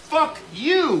Fuck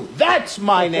you. That's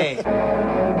my name.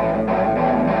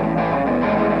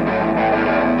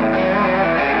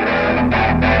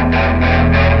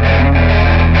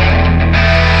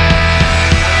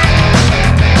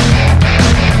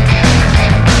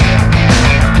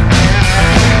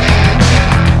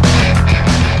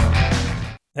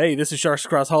 Hey, this is Sharks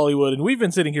Across Hollywood, and we've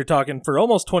been sitting here talking for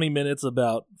almost 20 minutes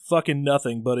about fucking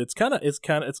nothing, but it's kind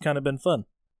of been fun.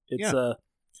 It's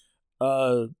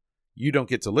you don't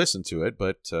get to listen to it,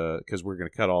 but because we're going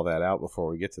to cut all that out before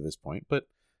we get to this point, but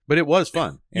it was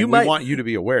fun. And we want you to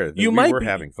be aware that we were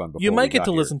having fun before. You might get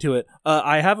to here. listen to it.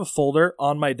 I have a folder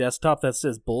on my desktop that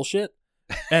says bullshit,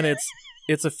 and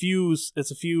it's a few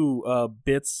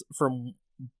bits from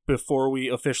before we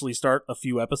officially start a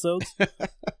few episodes.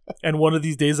 And one of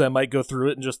these days I might go through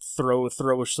it and just throw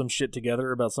some shit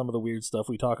together about some of the weird stuff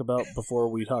we talk about before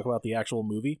we talk about the actual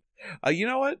movie. You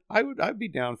know what? I'd be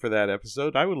down for that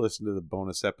episode. I would listen to the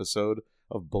bonus episode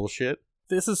of bullshit.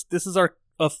 This is our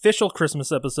official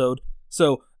Christmas episode.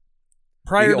 So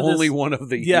prior to only one of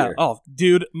the year. Oh,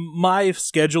 dude, my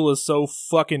schedule is so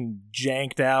fucking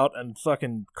janked out and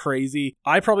fucking crazy.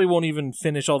 I probably won't even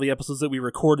finish all the episodes that we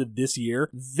recorded this year.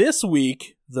 This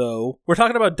week, though, we're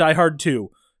talking about Die Hard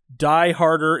 2. Die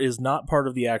Harder is not part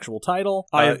of the actual title.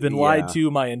 I have been lied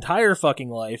to my entire fucking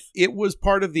life. It was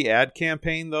part of the ad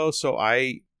campaign, though, so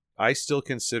I still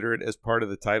consider it as part of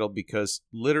the title because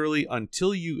literally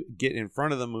until you get in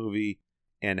front of the movie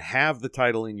and have the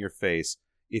title in your face,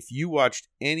 if you watched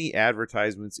any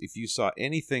advertisements, if you saw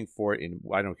anything for it, in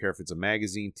I don't care if it's a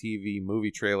magazine, TV,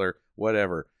 movie trailer,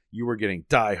 whatever, you were getting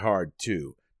Die Hard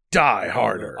 2. Die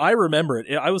Harder. I remember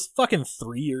it. I was fucking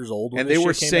 3 years old when and this they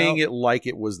were shit came saying out. it like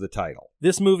it was the title.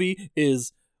 This movie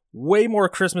is way more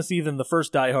Christmassy than the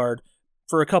first Die Hard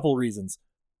for a couple reasons.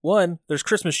 One, there's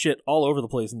Christmas shit all over the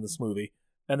place in this movie,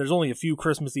 and there's only a few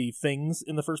Christmassy things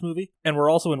in the first movie. And we're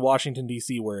also in Washington,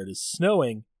 D.C., where it is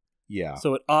snowing. Yeah.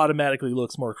 So it automatically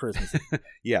looks more Christmassy.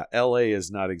 Yeah, L.A. is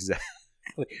not exactly...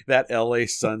 That L.A.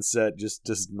 sunset just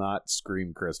does not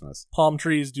scream Christmas. Palm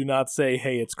trees do not say,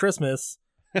 hey, it's Christmas.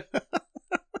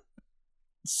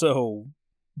 So,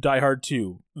 Die Hard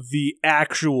 2, the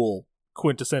actual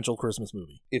quintessential Christmas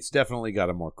movie. It's definitely got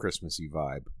a more Christmassy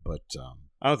vibe, but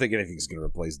I don't think anything's going to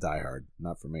replace Die Hard.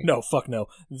 Not for me. No, fuck no.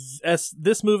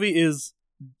 This movie is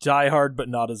Die Hard, but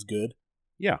not as good.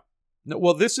 Yeah. No.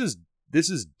 Well, this is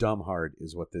dumb hard,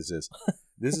 is what this is.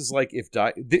 This is like if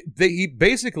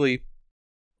basically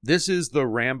this is the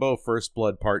Rambo First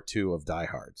Blood Part 2 of Die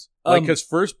Hards. Like, because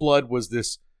First Blood was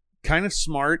this kind of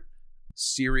smart,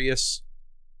 serious,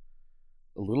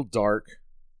 a little dark,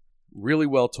 really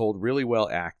well told, really well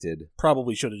acted.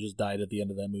 Probably should have just died at the end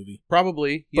of that movie.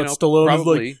 Probably, but Stallone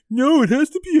probably. is like, no, it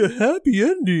has to be a happy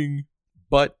ending.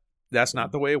 But that's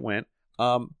not the way it went.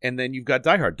 And then you've got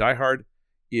Die Hard. Die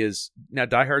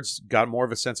Hard's got more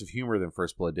of a sense of humor than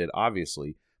First Blood did,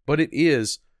 obviously. But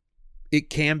it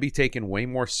can be taken way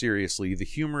more seriously. The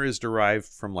humor is derived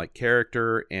from like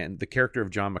character and the character of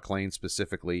John McClane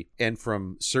specifically, and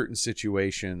from certain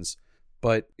situations,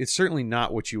 but it's certainly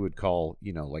not what you would call,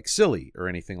 like silly or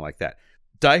anything like that.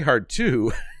 Die Hard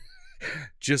 2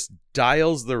 just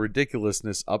dials the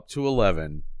ridiculousness up to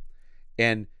 11,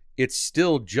 and it's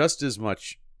still just as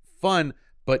much fun,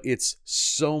 but it's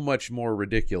so much more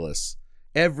ridiculous.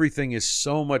 Everything is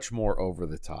so much more over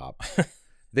the top.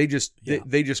 They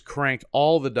just cranked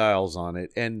all the dials on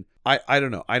it, and I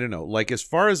don't know. Like, as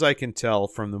far as I can tell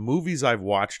from the movies I've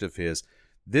watched of his,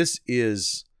 this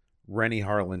is Rennie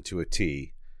Harlan to a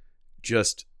T.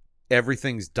 Just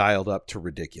everything's dialed up to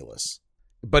ridiculous,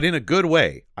 but in a good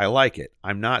way. I like it.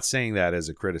 I'm not saying that as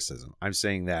a criticism. I'm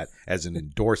saying that as an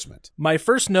endorsement. My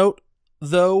first note,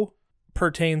 though,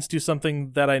 pertains to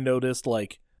something that I noticed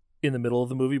like in the middle of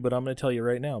the movie, but I'm going to tell you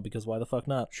right now because why the fuck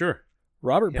not? Sure.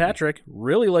 Robert Patrick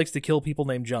really likes to kill people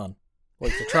named John.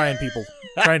 Likes to try and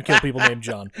kill people named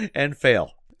John. And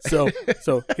fail. So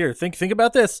here, think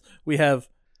about this.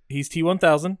 He's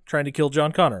T-1000 trying to kill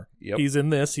John Connor. Yep. He's in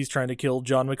this. He's trying to kill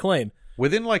John McClane.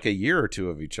 Within like a year or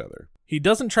two of each other. He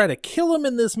doesn't try to kill him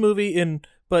in this movie,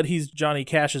 but he's Johnny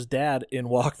Cash's dad in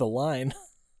Walk the Line.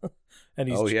 And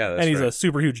he's right. a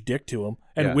super huge dick to him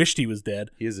and wished he was dead.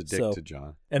 He is a dick to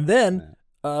John. And then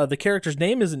the character's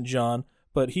name isn't John,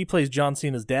 but he plays John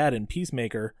Cena's dad in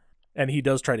Peacemaker, and he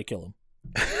does try to kill him.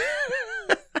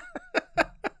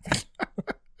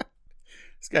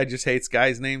 This guy just hates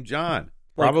guys named John.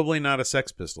 Probably not a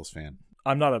Sex Pistols fan.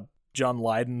 I'm not a John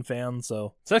Lydon fan,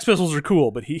 so Sex Pistols are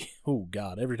cool, but oh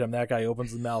God, every time that guy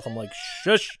opens his mouth, I'm like,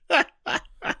 shush,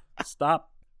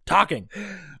 stop talking.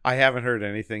 I haven't heard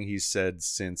anything he's said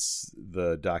since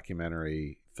the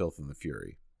documentary Filth and the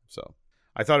Fury. So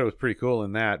I thought it was pretty cool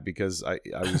in that because I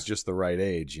was just the right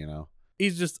age, you know.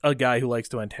 He's just a guy who likes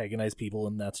to antagonize people,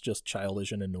 and that's just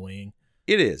childish and annoying.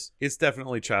 It is. It's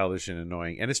definitely childish and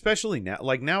annoying. And especially now,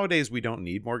 like nowadays, we don't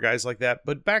need more guys like that.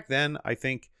 But back then, I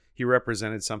think he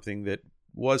represented something that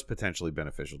was potentially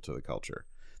beneficial to the culture.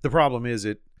 The problem is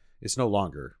it's no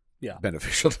longer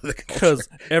beneficial to the culture. Because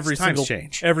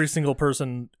every single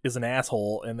person is an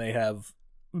asshole, and they have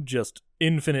just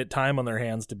infinite time on their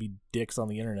hands to be dicks on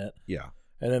the internet. Yeah.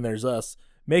 And then there's us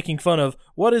making fun of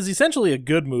what is essentially a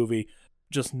good movie,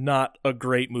 just not a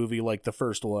great movie like the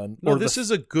first one. No, this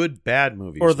is a good bad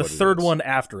movie. Or the third one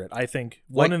after it. I think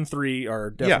 1 and 3 are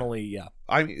definitely,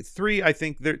 I mean, 3, I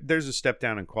think there's a step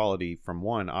down in quality from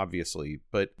 1, obviously.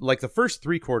 But like the first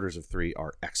 3 quarters of 3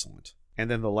 are excellent. And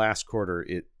then the last quarter,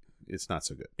 it's not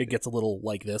so good. It gets a little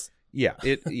like this. Yeah,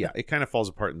 it kind of falls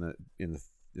apart in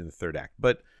the third act.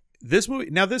 But this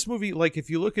movie, like if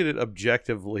you look at it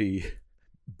objectively,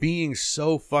 being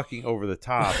so fucking over the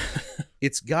top,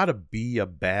 it's got to be a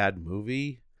bad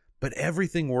movie, but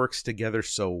everything works together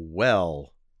so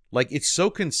well. Like it's so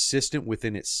consistent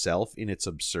within itself in its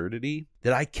absurdity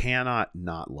that I cannot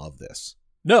not love this.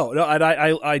 No,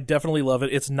 I definitely love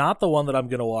it. It's not the one that I'm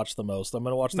going to watch the most. I'm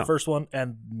going to watch the first one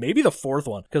and maybe the fourth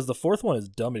one, because the fourth one is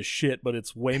dumb as shit, but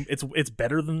it's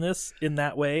better than this in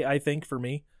that way, I think, for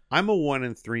me. I'm a 1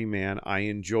 and 3 man. I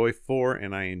enjoy 4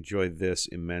 and I enjoy this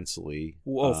immensely.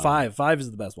 Whoa, 5. 5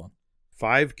 is the best one.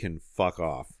 5 can fuck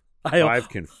off. 5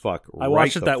 can fuck right. I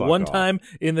watched it that one off. time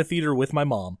in the theater with my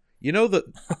mom. You know,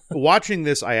 watching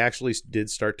this, I actually did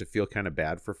start to feel kind of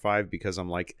bad for 5 because I'm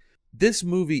like, this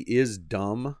movie is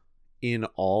dumb in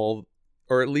all,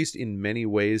 or at least in many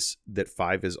ways that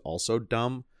 5 is also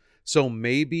dumb. So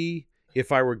maybe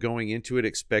if I were going into it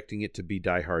expecting it to be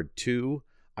Die Hard 2,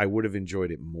 I would have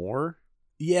enjoyed it more.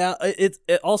 Yeah, it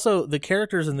also, the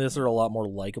characters in this are a lot more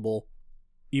likable,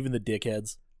 even the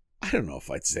dickheads. I don't know if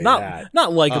I'd say that.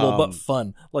 Not likable, but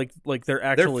fun. Like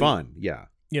they're fun, yeah.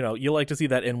 You know, you like to see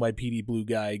that NYPD blue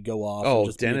guy go off. Oh, and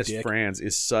just Dennis Franz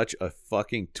is such a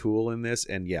fucking tool in this,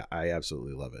 and yeah, I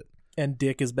absolutely love it. And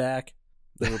Dick is back,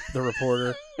 the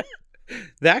reporter.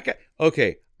 That guy.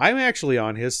 Okay, I'm actually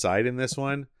on his side in this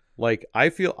one. Like,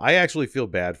 I actually feel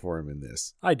bad for him in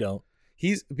this. I don't.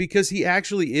 Because he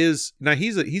actually is. Now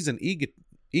he's an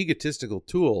egotistical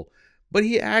tool, but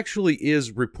he actually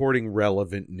is reporting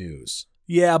relevant news.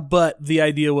 Yeah, but the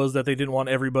idea was that they didn't want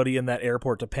everybody in that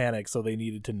airport to panic, so they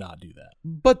needed to not do that.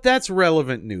 But that's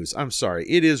relevant news. I'm sorry,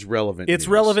 it is relevant. It's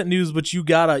relevant news, but you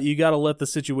gotta let the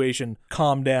situation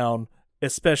calm down,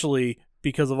 especially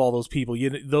because of all those people.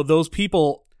 Those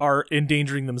people are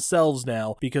endangering themselves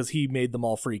now because he made them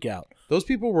all freak out. Those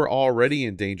people were already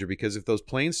in danger because if those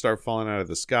planes start falling out of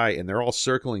the sky and they're all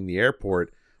circling the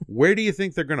airport, where do you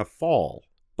think they're gonna fall?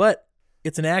 But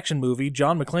it's an action movie.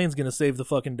 John McClane's gonna save the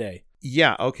fucking day.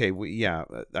 Yeah, okay,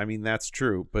 I mean, that's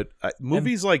true. But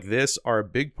movies like this are a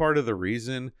big part of the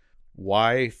reason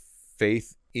why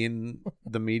faith in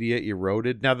the media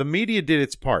eroded. Now, the media did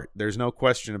its part. There's no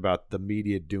question about the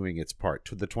media doing its part.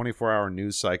 To the 24-hour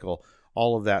news cycle,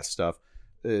 all of that stuff,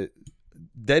 that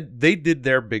they did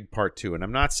their big part too. And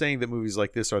I'm not saying that movies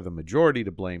like this are the majority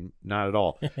to blame, not at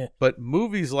all. But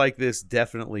movies like this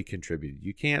definitely contributed.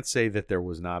 You can't say that there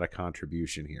was not a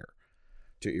contribution here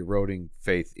to eroding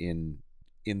faith in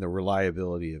the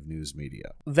reliability of news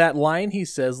media. That line he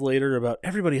says later about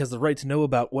everybody has the right to know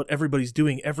about what everybody's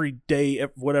doing every day,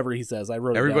 whatever he says. I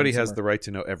wrote everybody it down has the right to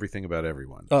know everything about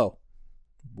everyone. Oh,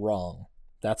 wrong.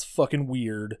 That's fucking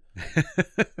weird.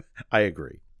 I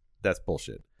agree. That's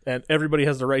bullshit. And everybody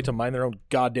has the right to mind their own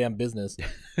goddamn business.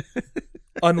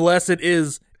 Unless it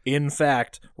is, in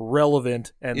fact,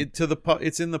 relevant. And it's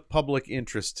in the public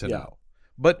interest to know.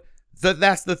 But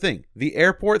that's the thing. The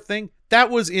airport thing,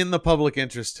 that was in the public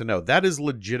interest to know. That is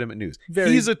legitimate news.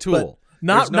 He's a tool.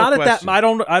 Not at that.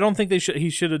 I don't think he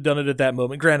should have done it at that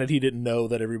moment. Granted, he didn't know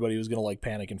that everybody was going to like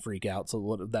panic and freak out.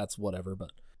 So that's whatever.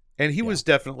 But he was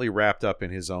definitely wrapped up in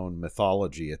his own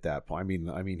mythology at that point.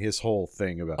 I mean, his whole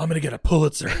thing about I'm going to get a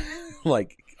Pulitzer.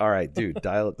 Like, all right, dude,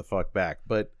 dial it the fuck back.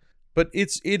 But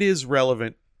it is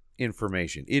relevant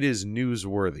information. It is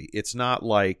newsworthy. It's not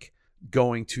like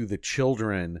going to the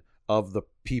children of the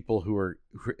people who are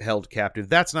held captive.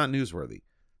 That's not newsworthy.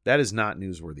 That is not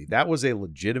newsworthy. That was a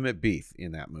legitimate beef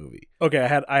in that movie. Okay,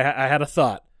 I had a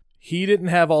thought. He didn't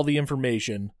have all the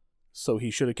information, so he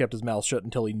should have kept his mouth shut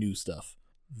until he knew stuff.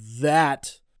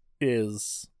 That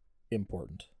is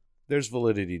important. There's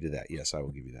validity to that. Yes, I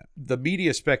will give you that. The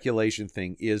media speculation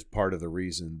thing is part of the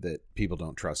reason that people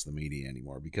don't trust the media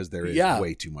anymore, because there is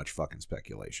way too much fucking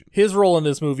speculation. His role in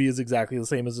this movie is exactly the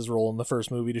same as his role in the first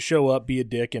movie, to show up, be a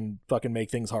dick, and fucking make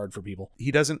things hard for people.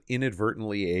 He doesn't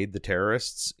inadvertently aid the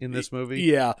terrorists in this movie.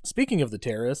 Yeah. Speaking of the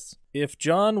terrorists, if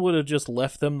John would have just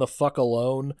left them the fuck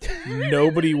alone,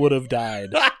 nobody would have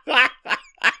died.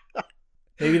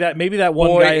 Maybe that one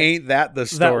Boy, guy ain't that the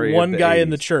story. That one guy 80s. in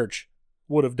the church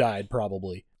would have died,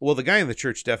 probably. Well, the guy in the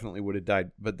church definitely would have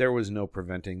died, but there was no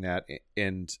preventing that,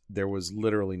 and there was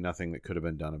literally nothing that could have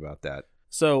been done about that.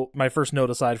 So my first note,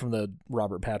 aside from the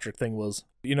Robert Patrick thing, was,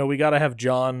 we got to have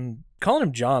John. Calling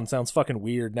him John sounds fucking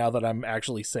weird now that I'm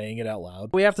actually saying it out loud.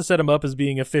 We have to set him up as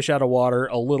being a fish out of water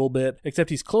a little bit,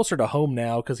 except he's closer to home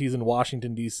now because he's in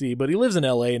Washington, D.C., but he lives in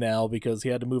L.A. now because he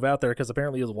had to move out there because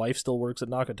apparently his wife still works at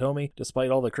Nakatomi, despite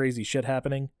all the crazy shit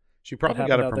happening. She probably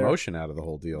got a promotion out of the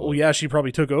whole deal. Well, yeah, she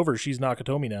probably took over. She's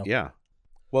Nakatomi now. Yeah.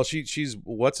 Well, she's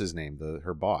what's his name?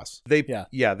 Her boss. They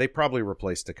probably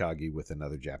replaced Takagi with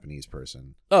another Japanese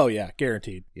person. Oh yeah,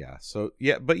 guaranteed. Yeah. So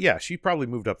yeah, she probably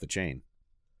moved up the chain.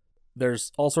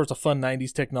 There's all sorts of fun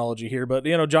 90s technology here, but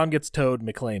John gets towed.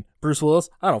 McClane, Bruce Willis,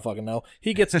 I don't fucking know.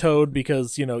 He gets towed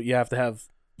because you have to have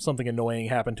something annoying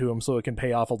happen to him so it can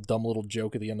pay off a dumb little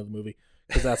joke at the end of the movie,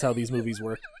 because that's how these movies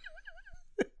work.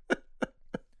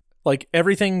 Like,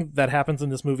 everything that happens in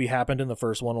this movie happened in the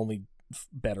first one, only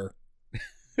better.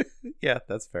 Yeah,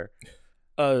 that's fair.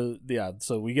 Yeah,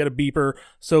 so we get a beeper.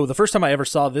 So the first time I ever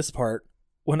saw this part,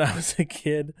 when I was a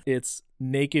kid, it's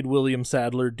naked William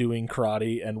Sadler doing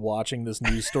karate and watching this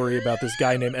news story about this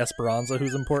guy named Esperanza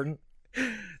who's important.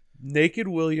 Naked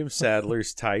William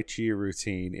Sadler's Tai Chi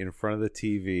routine in front of the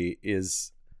TV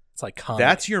is... It's iconic.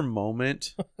 That's your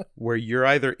moment where you're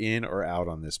either in or out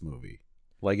on this movie.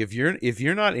 Like, if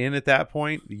you're not in at that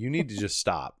point, you need to just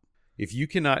stop. If you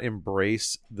cannot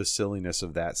embrace the silliness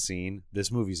of that scene,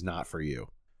 this movie's not for you.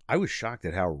 I was shocked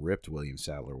at how ripped William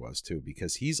Sadler was, too,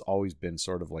 because he's always been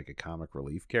sort of like a comic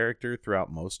relief character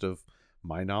throughout most of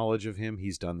my knowledge of him.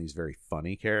 He's done these very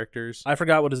funny characters. I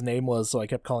forgot what his name was, so I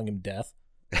kept calling him Death.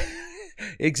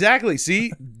 Exactly.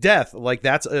 See? Death. Like,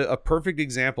 that's a perfect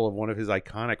example of one of his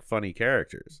iconic funny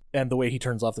characters. And the way he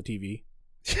turns off the TV.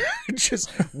 Just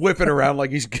whipping around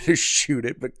like he's going to shoot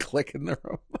it, but clicking the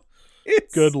remote.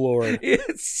 Good Lord.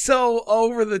 It's so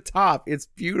over the top. It's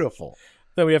beautiful.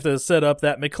 Then we have to set up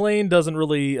that McClane doesn't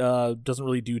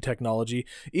really do technology,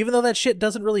 even though that shit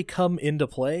doesn't really come into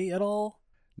play at all.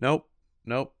 Nope.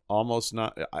 Almost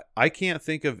not. I can't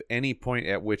think of any point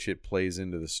at which it plays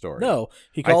into the story. No.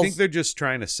 I think they're just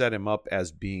trying to set him up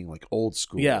as being like old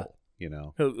school. Yeah.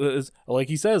 Like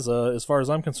he says, as far as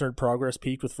I'm concerned, progress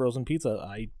peaked with frozen pizza.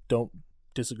 I don't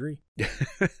disagree.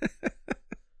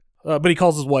 But he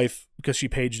calls his wife because she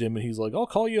paged him, and he's like, I'll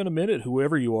call you in a minute,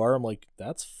 whoever you are. I'm like,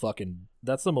 that's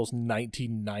the most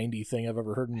 1990 thing I've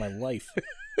ever heard in my life.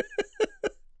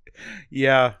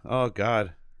 Yeah. Oh,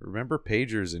 God. Remember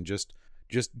pagers and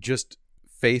just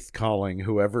faith calling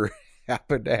whoever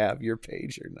happened to have your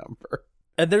pager number.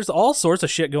 And there's all sorts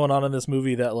of shit going on in this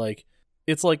movie that, like,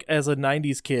 it's like, as a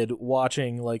 90s kid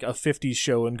watching like a 50s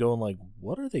show and going like,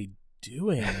 what are they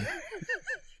doing?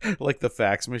 Like the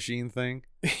fax machine thing.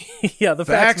 Yeah, the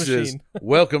fax machine.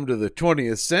 Welcome to the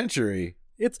 20th century.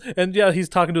 He's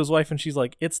talking to his wife and she's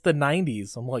like, it's the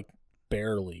 90s. I'm like,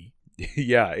 barely.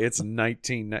 Yeah, it's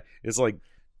like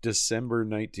December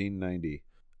 1990.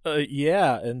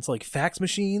 Yeah, and it's like fax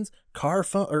machines, car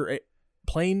phone or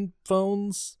plane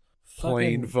phones.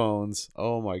 Plane phones.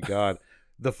 Oh my God.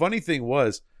 The funny thing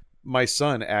was, my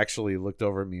son actually looked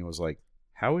over at me and was like,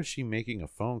 how is she making a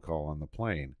phone call on the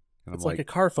plane? And it's like a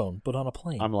car phone, but on a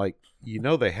plane. I'm like,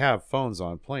 they have phones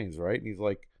on planes, right? And he's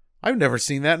like, I've never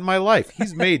seen that in my life.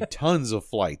 He's made tons of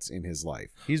flights in his life.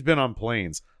 He's been on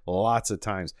planes lots of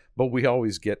times, but we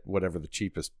always get whatever the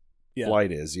cheapest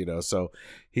flight is, So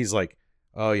he's like,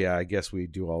 oh yeah, I guess we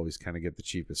do always kind of get the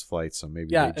cheapest flights, so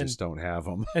maybe they just don't have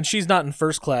them. And she's not in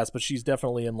first class, but she's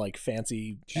definitely in like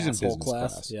fancy she's in business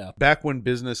class. Yeah. Back when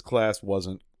business class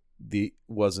wasn't the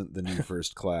new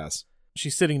first class.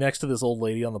 She's sitting next to this old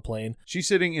lady on the plane. She's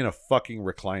sitting in a fucking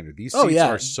recliner. These seats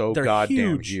are so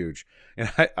goddamn huge. And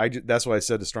I that's why I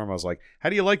said to Storm, I was like, how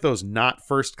do you like those not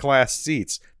first class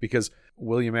seats? Because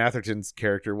William Atherton's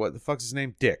character, what the fuck's his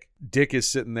name? Dick. Dick is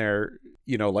sitting there,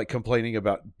 like complaining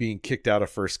about being kicked out of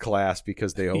first class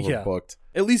because they overbooked.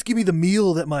 Yeah. At least give me the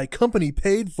meal that my company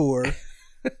paid for.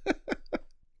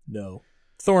 No.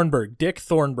 Thornburg. Dick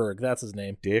Thornburg. That's his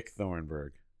name. Dick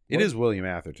Thornburg. It is William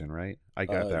Atherton, right? I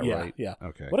got that right. Yeah.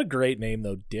 Okay. What a great name,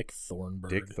 though. Dick Thornburg.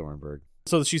 Dick Thornburg.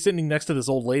 So she's sitting next to this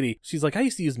old lady. She's like, I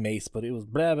used to use mace, but it was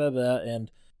blah, blah, blah.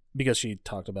 And because she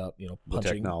talked about, The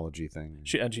punching. technology thing.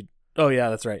 Oh yeah,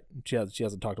 that's right. She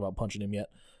hasn't talked about punching him yet.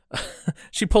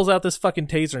 She pulls out this fucking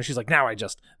taser and she's like, now I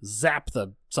just zap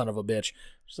the son of a bitch.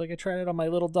 She's like, I tried it on my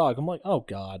little dog. I'm like, oh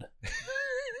God.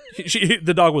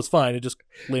 The dog was fine. It just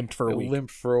limped for a week.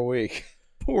 Limped for a week.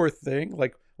 Poor thing.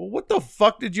 Like, well, what the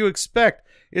fuck did you expect?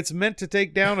 It's meant to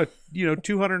take down a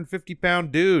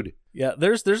 250-pound dude. Yeah,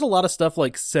 there's a lot of stuff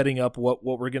like setting up what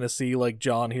we're gonna see. Like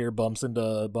John here bumps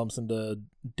into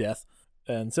Death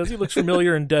and says he looks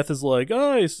familiar, and Death is like,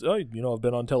 I've been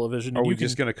on television. Are we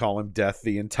just gonna call him Death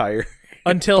the entire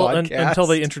until podcast?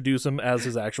 they introduce him as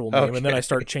his actual name, Okay. and then I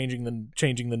start changing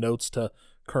the notes to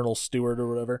Colonel Stewart or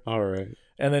whatever. All right.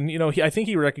 And then I think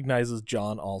he recognizes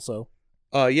John also.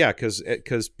 Yeah,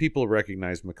 because people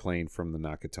recognize McClane from the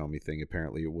Nakatomi thing.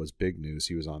 Apparently, it was big news.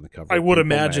 He was on the cover. I of would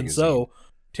People imagine magazine. so.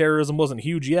 Terrorism wasn't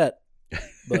huge yet,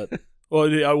 but well,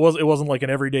 it wasn't like an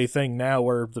everyday thing now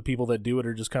where the people that do it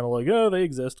are just kind of like, oh, they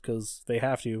exist because they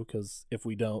have to, because if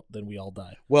we don't, then we all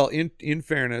die. Well, in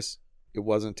fairness, it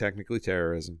wasn't technically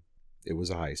terrorism. It was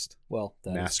a heist, Well,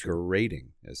 that's true.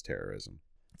 masquerading as terrorism.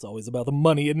 It's always about the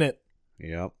money, isn't it?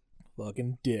 Yep.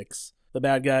 Fucking dicks. The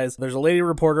bad guys. There's a lady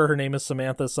reporter. Her name is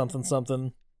Samantha something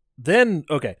something. Then,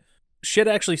 okay, shit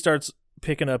actually starts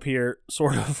picking up here,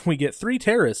 sort of. We get 3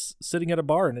 terrorists sitting at a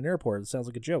bar in an airport. It sounds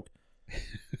like a joke.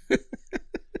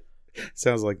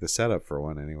 Sounds like the setup for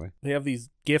one, anyway. They have these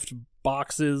gift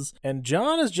boxes, and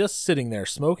John is just sitting there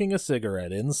smoking a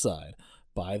cigarette inside,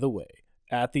 by the way,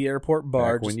 at the airport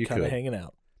bar, Back when just you kind of could. hanging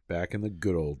out. Back in the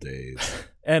good old days.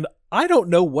 And I don't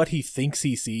know what he thinks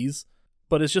he sees,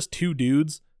 but it's just 2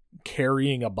 dudes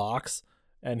carrying a box,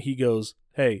 and he goes,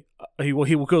 hey, he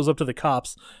goes up to the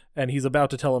cops, and he's about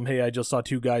to tell him, hey, I just saw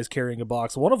 2 guys carrying a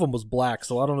box. One of them was black,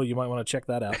 so I don't know, you might want to check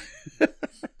that out.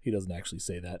 He doesn't actually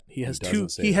say that. He has doesn't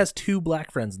say that. 2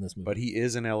 black friends in this movie. But he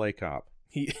is an LA cop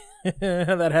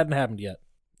That hadn't happened yet.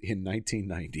 in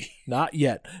 1990. Not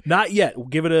yet.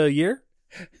 Give it a year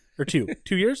or 2.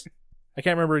 2 years? I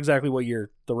can't remember exactly what year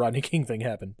the Rodney King thing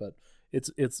happened, but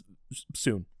it's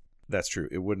soon. That's true.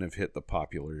 It wouldn't have hit the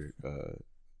popular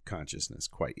consciousness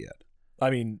quite yet. I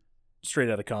mean,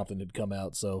 Straight Outta Compton had come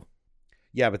out, so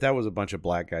Yeah, but that was a bunch of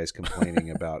black guys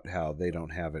complaining about how they don't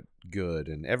have it good,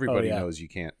 and everybody Oh, yeah. knows you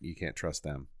can't trust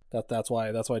them. that's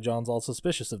why John's all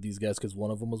suspicious of these guys, because one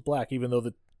of them was black, even though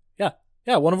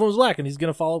one of them was black, and he's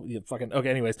gonna follow. Yeah, fucking okay.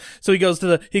 Anyways, so he goes to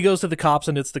the cops,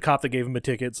 and it's the cop that gave him a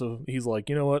ticket. So he's like,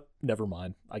 you know what? Never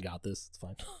mind. I got this. It's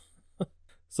fine.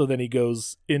 So then he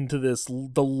goes into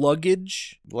the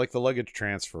luggage. Like the luggage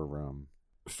transfer room.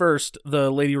 First, the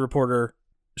lady reporter,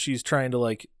 she's trying to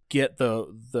like get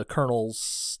the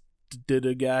Colonel's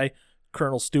guy,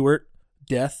 Colonel Stewart,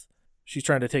 Death. She's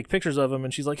trying to take pictures of him,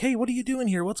 and she's like, hey, what are you doing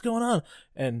here? What's going on?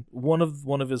 And one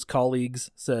of his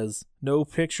colleagues says, no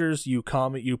pictures, you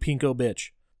pinko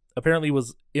bitch. Apparently it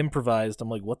was improvised. I'm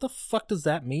like, what the fuck does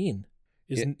that mean?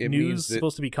 Is It news means that-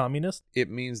 supposed to be communist? It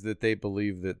means that they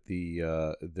believe that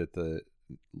the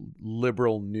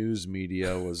liberal news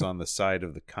media was on the side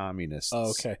of the communists. Oh,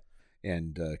 okay.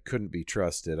 And couldn't be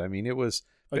trusted. I mean, it was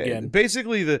Again.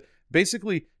 basically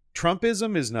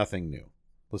Trumpism is nothing new.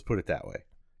 Let's put it that way.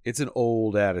 It's an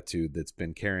old attitude that's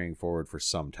been carrying forward for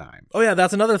some time. Oh yeah,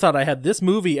 that's another thought I had. This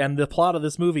movie and the plot of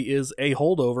this movie is a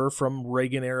holdover from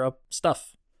Reagan era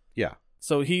stuff. Yeah.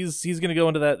 So he's gonna go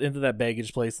into that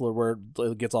baggage place where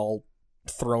it gets all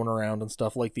thrown around and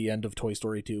stuff, like the end of Toy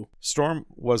Story 2. Storm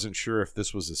wasn't sure if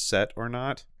this was a set or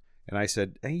not, and I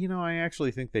said, hey, I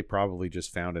actually think they probably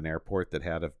just found an airport that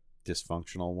had a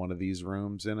dysfunctional one of these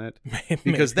rooms in it,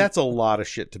 because that's a lot of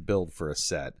shit to build for a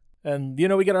set. And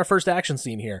we get our first action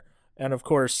scene here, and of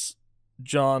course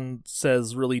John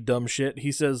says really dumb shit.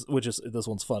 He says, this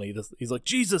one's funny. He's like,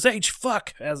 Jesus H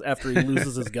fuck, as after he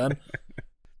loses his gun.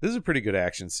 This is a pretty good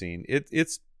action scene.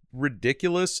 It's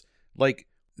ridiculous, like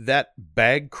that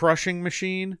bag crushing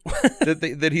machine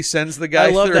that he sends the guy. I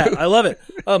love through. that. I love it.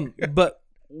 But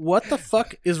what the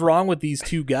fuck is wrong with these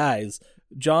 2 guys?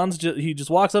 He just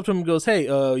walks up to him and goes, hey,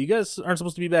 you guys aren't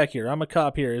supposed to be back here. I'm a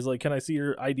cop here. He's like, can I see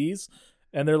your IDs?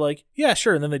 And they're like, yeah,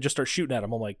 sure. And then they just start shooting at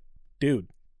him. I'm like, dude,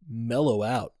 mellow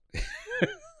out.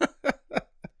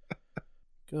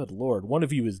 Good Lord. One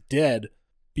of you is dead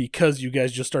because you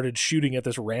guys just started shooting at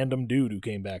this random dude who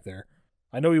came back there.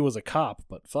 I know he was a cop,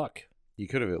 but fuck. You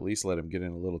could have at least let him get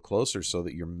in a little closer so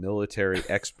that your military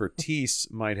expertise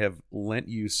might have lent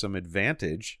you some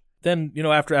advantage. Then,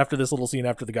 after this little scene,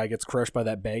 after the guy gets crushed by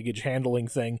that baggage handling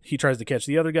thing, he tries to catch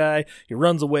the other guy. He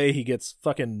runs away. He gets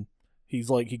fucking...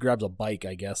 he grabs a bike,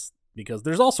 I guess, because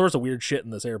there's all sorts of weird shit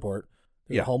in this airport.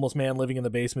 There's a homeless man living in the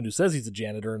basement who says he's a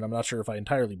janitor, and I'm not sure if I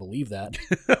entirely believe that.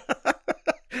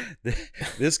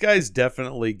 This guy's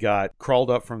definitely got crawled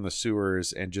up from the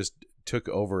sewers and just took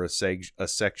over a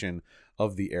section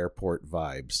of the airport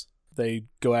vibes. They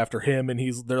go after him, and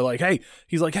they're like, hey,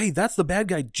 that's the bad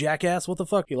guy, jackass. What the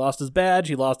fuck? He lost his badge,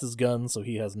 he lost his gun, so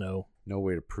he has no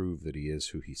way to prove that he is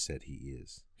who he said he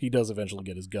is. He does eventually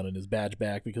get his gun and his badge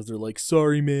back because they're like,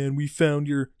 sorry, man, we found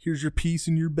here's your piece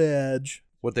and your badge.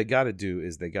 What they got to do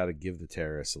is they got to give the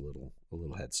terrorists a little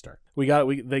head start. They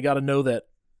got to know that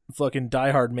fucking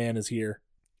Die Hard Man is here,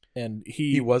 and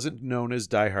he wasn't known as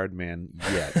Die Hard Man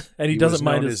yet, and he doesn't was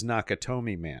mind known his as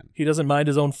Nakatomi Man. He doesn't mind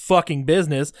his own fucking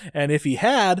business, and if he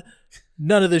had,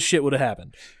 none of this shit would have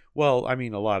happened. Well, I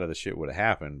mean, a lot of the shit would have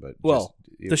happened, but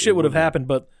the shit would have happened,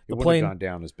 but the plane gone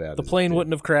down as bad. The plane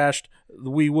wouldn't have crashed.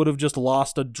 We would have just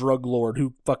lost a drug lord.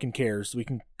 Who fucking cares? We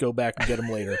can go back and get him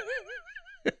later.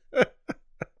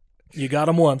 You got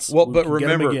him once. Well, but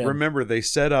remember, they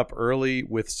set up early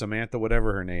with Samantha,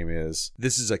 whatever her name is.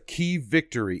 This is a key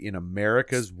victory in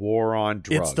America's war on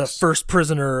drugs. It's the first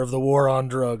prisoner of the war on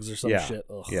drugs or some shit.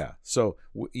 Ugh. Yeah. So,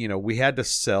 we had to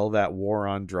sell that war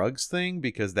on drugs thing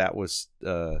because that was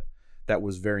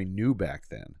very new back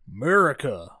then.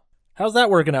 America. How's that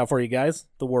working out for you guys?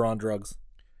 The war on drugs.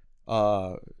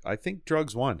 I think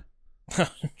drugs won.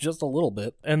 Just a little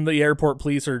bit. And the airport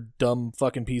police are dumb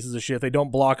fucking pieces of shit. They don't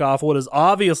block off what is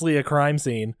obviously a crime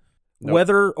scene. Nope.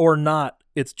 Whether or not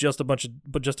it's just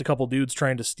a couple dudes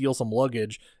trying to steal some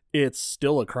luggage, it's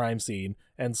still a crime scene,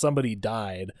 and somebody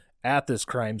died at this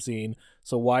crime scene.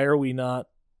 So why are we not?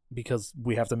 Because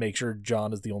we have to make sure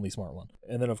John is the only smart one.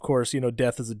 And then, of course,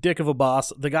 Death is a dick of a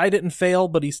boss. The guy didn't fail,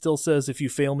 but he still says, if you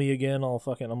fail me again,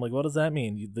 I'm like, what does that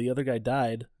mean? The other guy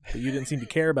died, but you didn't seem to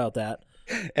care about that.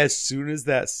 As soon as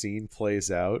that scene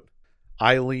plays out,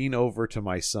 I lean over to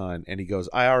my son, and he goes,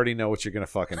 I already know what you're going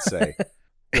to fucking say.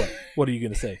 What are you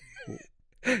going to say?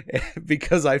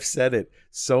 Because I've said it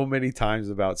so many times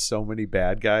about so many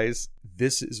bad guys.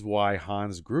 This is why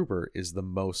Hans Gruber is the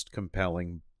most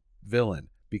compelling villain.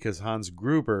 Because Hans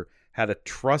Gruber had a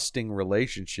trusting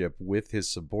relationship with his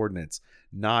subordinates,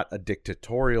 not a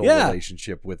dictatorial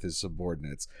relationship with his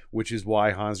subordinates, which is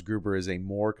why Hans Gruber is a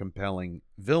more compelling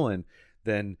villain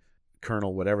than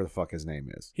Colonel whatever the fuck his name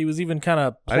is. He was even kind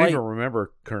of I don't even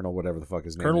remember Colonel whatever the fuck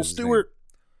his name Colonel is.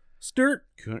 Stewart.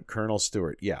 Colonel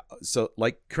Stewart, yeah. So,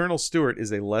 Colonel Stewart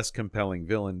is a less compelling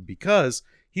villain because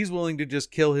he's willing to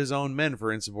just kill his own men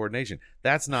for insubordination.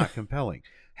 That's not compelling.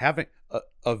 Having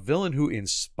a villain who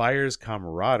inspires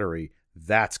camaraderie,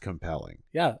 that's compelling.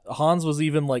 Yeah, Hans was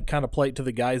even kind of polite to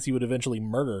the guys he would eventually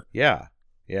murder. Yeah.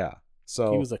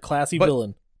 So he was a classy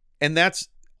villain, and that's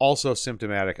also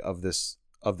symptomatic of this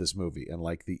movie and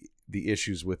the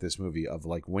issues with this movie of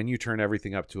when you turn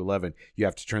everything up to 11, you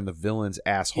have to turn the villain's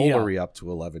assholery up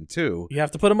to 11 too. You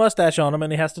have to put a mustache on him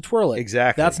and he has to twirl it.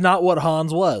 Exactly. That's not what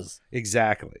Hans was.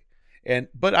 Exactly.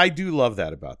 But I do love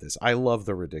that about this. I love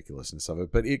the ridiculousness of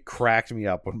it, but it cracked me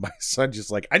up when my son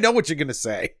just I know what you're going to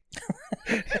say.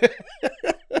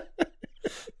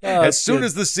 As soon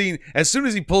as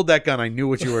he pulled that gun, I knew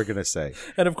what you were going to say.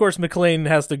 And of course, McClane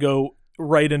has to go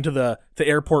right into the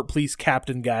airport police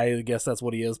captain guy. I guess that's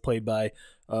what he is, played by,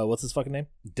 what's his fucking name?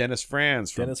 Dennis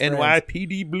Franz from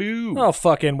NYPD Blue. Oh,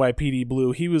 fuck NYPD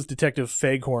Blue. He was Detective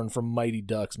Faghorn from Mighty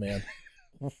Ducks, man.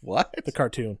 What? The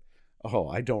cartoon. Oh,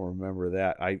 I don't remember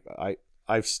that.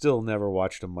 I've still never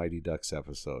watched a Mighty Ducks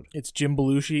episode. It's Jim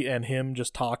Belushi and him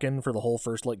just talking for the whole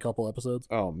first couple episodes.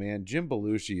 Oh man, Jim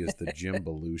Belushi is the Jim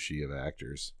Belushi of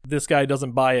actors. This guy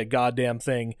doesn't buy a goddamn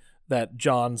thing that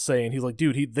John's saying. He's like,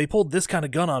 dude, they pulled this kind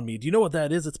of gun on me. Do you know what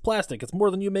that is? It's plastic. It's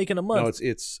more than you make in a month. No,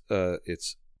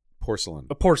 it's porcelain.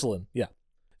 Porcelain, yeah.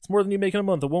 It's more than you make in a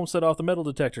month. It won't set off the metal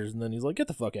detectors. And then he's like, get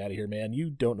the fuck out of here, man. You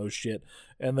don't know shit.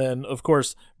 And then, of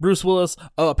course, Bruce Willis,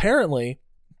 apparently,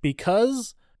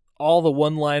 because all the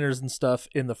one-liners and stuff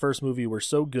in the first movie were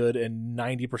so good and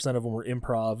 90% of them were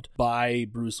improv'd by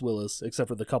Bruce Willis, except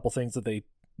for the couple things that they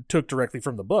took directly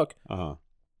from the book,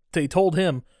 they told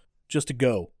him just to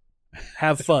go.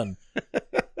 Have fun.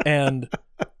 And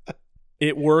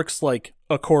it works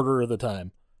a quarter of the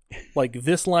time.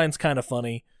 This line's kind of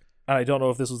funny. I don't know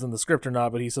if this was in the script or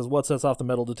not, but he says, what sets off the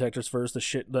metal detectors first?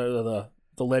 The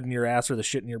lead in your ass or the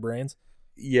shit in your brains?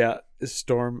 Yeah.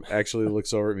 Storm actually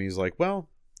looks over at me. He's like, well,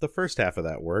 the first half of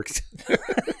that worked.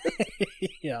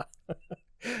 Yeah.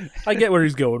 I get where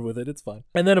he's going with it. It's fine.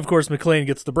 And then, of course, McClane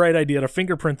gets the bright idea to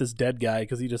fingerprint this dead guy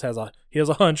because he just has a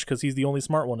hunch because he's the only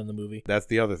smart one in the movie. That's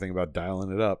the other thing about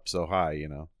dialing it up so high,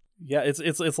 Yeah,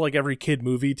 it's like every kid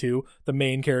movie too. The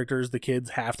main characters, the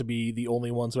kids, have to be the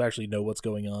only ones who actually know what's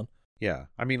going on. Yeah,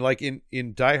 I mean,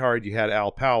 in Die Hard, you had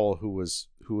Al Powell who was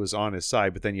on his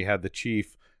side, but then you had the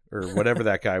chief or whatever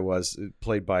that guy was,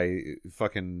 played by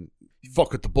fucking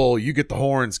fuck with the bull, you get the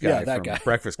horns guy Yeah, that from guy.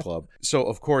 Breakfast Club. So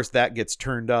of course that gets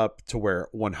turned up to where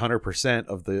 100%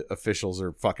 of the officials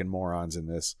are fucking morons in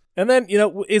this. And then, you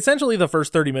know, essentially the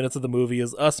first 30 minutes of the movie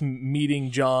is us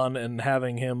meeting John and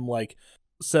having him, like,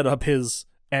 set up his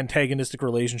antagonistic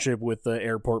relationship with the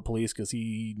airport police because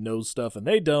he knows stuff and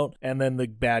they don't. And then the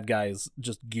bad guys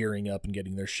just gearing up and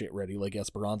getting their shit ready. Like,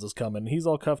 Esperanza's coming. He's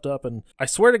all cuffed up. And I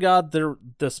swear to God,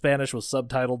 the Spanish was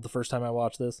subtitled the first time I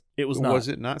watched this. It was not. Was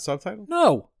it not subtitled?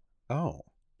 No. Oh.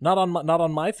 Not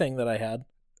on my thing that I had.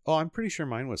 Oh, I'm pretty sure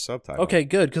mine was subtitled. Okay,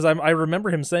 good, because I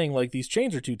remember him saying, like, these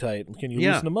chains are too tight. Can you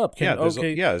loosen them up? There's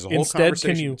a whole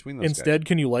conversation between those guys.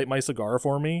 Can you light my cigar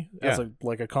for me as a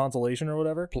consolation or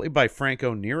whatever? Played by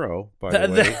Franco Nero, by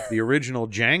the way, the original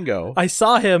Django. I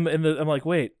saw him I'm like,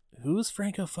 wait, who's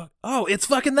Franco? Oh, it's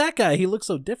fucking that guy. He looks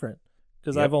so different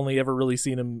because I've only ever really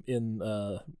seen him in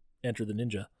Enter the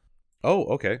Ninja. Oh,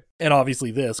 okay. And obviously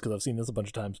this, because I've seen this a bunch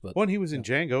of times. But he was in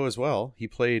Django as well. He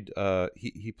played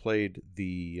he played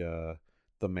the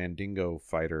Mandingo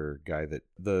fighter guy, that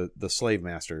the slave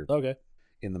master. Okay.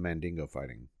 In the Mandingo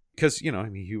fighting, because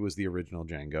he was the original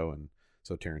Django, and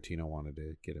so Tarantino wanted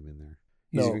to get him in there.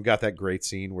 He's even got that great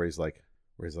scene where he's like,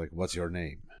 "What's your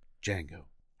name?" Django.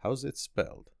 How's it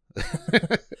spelled?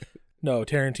 No,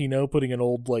 Tarantino putting an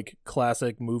old, like,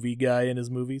 classic movie guy in his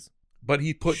movies. But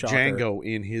he put Shocker. Django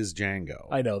in his Django.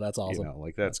 I know, that's awesome.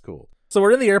 That's cool. So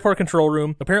we're in the airport control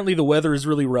room. Apparently the weather is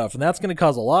really rough, and that's going to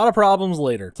cause a lot of problems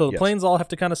later. So the planes all have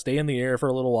to kind of stay in the air for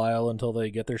a little while until they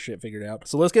get their shit figured out.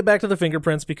 So let's get back to the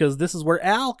fingerprints, because this is where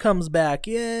Al comes back.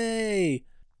 Yay!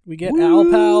 We get Al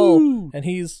Powell, and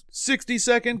he's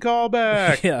 60-second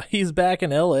callback. Yeah, he's back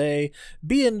in L.A.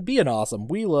 being awesome.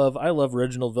 I love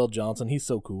Reginald VelJohnson. He's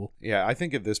so cool. Yeah, I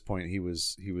think at this point he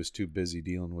was too busy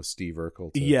dealing with Steve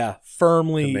Urkel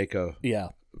firmly to make a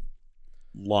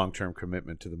long-term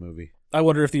commitment to the movie. I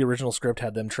wonder if the original script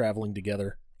had them traveling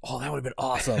together. Oh, that would have been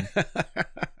awesome.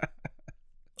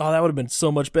 Oh, that would have been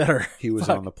so much better. He was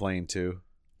on the plane too.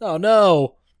 Oh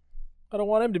no, I don't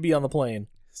want him to be on the plane.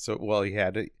 So, he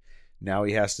had to. Now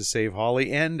he has to save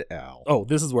Holly and Al. Oh,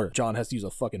 this is where John has to use a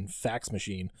fucking fax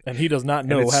machine, and he does not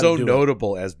know and it's how so to do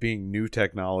notable as being new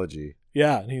technology.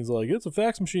 Yeah, and he's like, it's a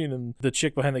fax machine, and the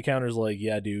chick behind the counter is like,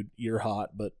 yeah, dude, you're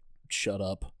hot, but shut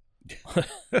up.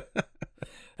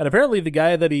 And apparently the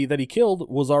guy that he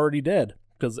killed was already dead,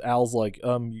 because Al's like,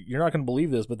 you're not going to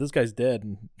believe this, but this guy's dead.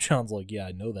 And John's like, yeah,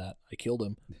 I know that. I killed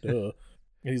him. Duh.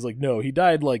 And he's like, no, he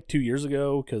died like 2 years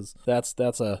ago, because that's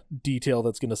a detail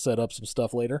that's going to set up some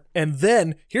stuff later. And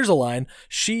then, here's a line.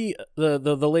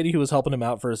 The lady who was helping him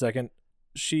out for a second,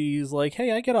 she's like,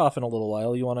 hey, I get off in a little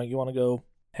while. You wanna go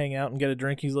hang out and get a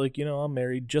drink? He's like, I'm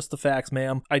married. Just the facts,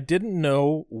 ma'am. I didn't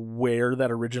know where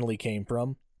that originally came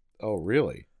from. Oh,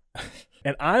 really?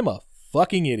 And I'm a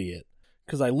fucking idiot.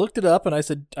 Because I looked it up and I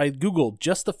Googled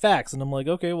just the facts, and I'm like,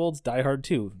 okay, well, it's Die Hard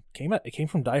 2. It came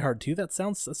from Die Hard 2? That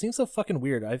seems so fucking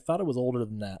weird. I thought it was older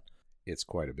than that. It's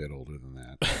quite a bit older than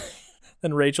that.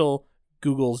 Then Rachel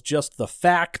Googles just the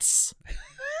facts.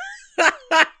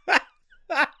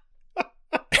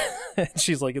 And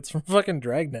she's like, it's from fucking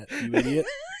Dragnet, you idiot.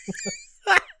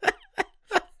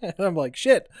 And I'm like,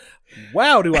 shit.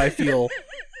 Wow, do I feel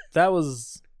that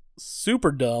was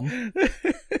super dumb.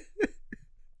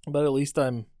 But at least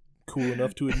I'm cool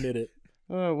enough to admit it.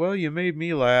 Oh, well, you made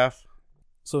me laugh.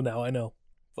 So now I know.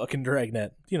 Fucking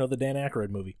Dragnet. The Dan Aykroyd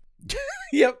movie.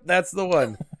 Yep, that's the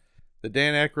one. The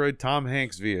Dan Aykroyd, Tom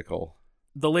Hanks vehicle.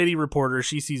 The lady reporter,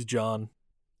 she sees John,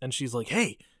 and she's like,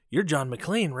 hey, you're John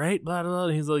McClane, right? Blah, blah, blah.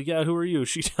 And he's like, yeah, who are you?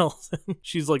 She tells him.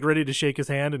 She's like ready to shake his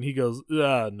hand, and he goes,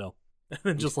 no. And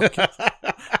then just like...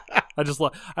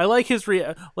 I like his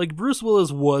like Bruce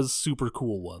Willis was super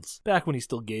cool once, back when he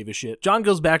still gave a shit. John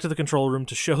goes back to the control room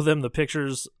to show them the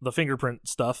pictures, the fingerprint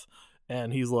stuff,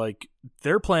 and he's like,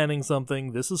 they're planning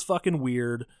something. This is fucking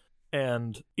weird.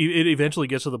 And it eventually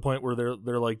gets to the point where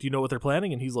they're like, do you know what they're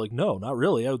planning? And he's like, no, not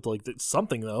really. I would like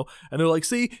something though. And they're like,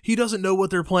 see, he doesn't know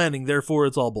what they're planning, therefore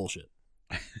it's all bullshit.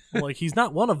 I'm like, he's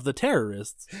not one of the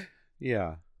terrorists.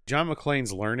 Yeah. John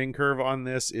McClane's learning curve on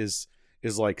this is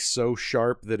like so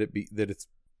sharp that it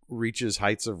reaches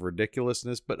heights of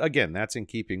ridiculousness. But again, that's in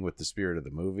keeping with the spirit of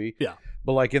the movie. Yeah.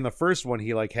 But like in the first one,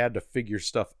 he like had to figure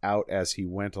stuff out as he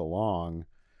went along.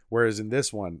 Whereas in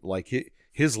this one, like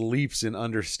his leaps in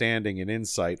understanding and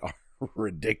insight are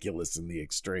ridiculous in the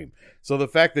extreme. So the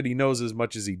fact that he knows as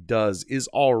much as he does is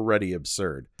already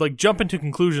absurd. Like jumping to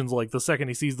conclusions like the second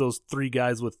he sees those three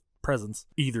guys with presents.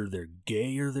 Either they're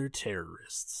gay or they're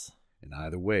terrorists. And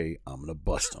either way, I'm going to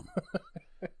bust them.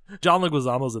 John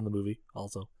Leguizamo's in the movie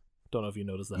also. Don't know if you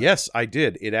noticed that. Yes, I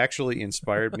did. It actually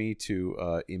inspired me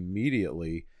to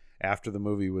immediately, after the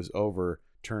movie was over,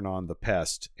 turn on The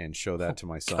Pest and show that to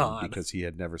my son God. because he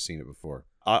had never seen it before.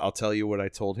 I'll tell you what I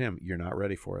told him. You're not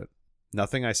ready for it.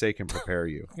 Nothing I say can prepare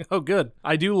you. Oh, good.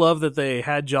 I do love that they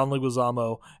had John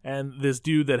Leguizamo and this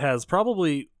dude that has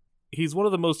he's one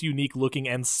of the most unique looking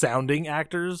and sounding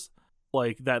actors.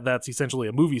 Like that's essentially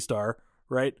a movie star,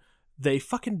 right? They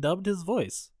fucking dubbed his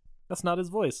voice. That's not his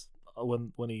voice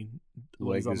when he's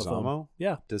on the phone. Leguizamo?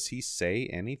 Yeah. Does he say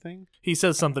anything? He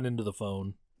says something into the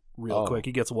phone real quick.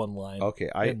 He gets one line. Okay,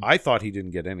 And- I thought he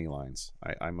didn't get any lines.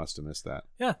 I must have missed that.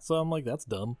 Yeah, so I'm like, that's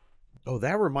dumb. Oh,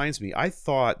 that reminds me. I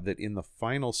thought that in the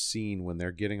final scene when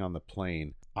they're getting on the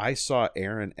plane, I saw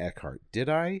Aaron Eckhart. Did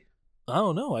I? I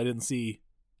don't know. I didn't see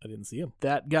him.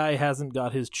 That guy hasn't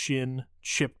got his chin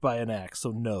chipped by an axe,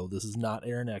 so no, this is not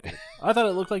Aaron Eckhart. I thought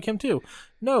it looked like him too.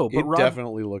 No, but It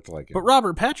definitely looked like him. But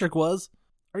Robert Patrick was.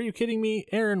 Are you kidding me?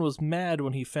 Aaron was mad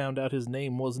when he found out his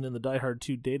name wasn't in the Die Hard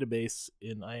 2 database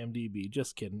in IMDb.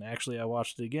 Just kidding. Actually, I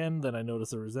watched it again, then I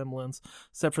noticed a resemblance.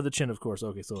 Except for the chin, of course.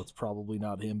 Okay, so it's probably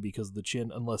not him because of the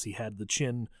chin, unless he had the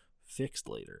chin fixed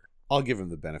later. I'll give him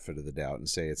the benefit of the doubt and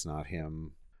say it's not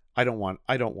him. I don't want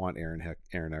Aaron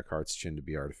Eckhart's chin to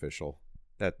be artificial.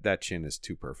 That chin is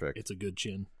too perfect. It's a good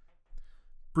chin.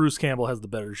 Bruce Campbell has the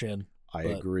better chin. I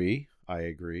but agree.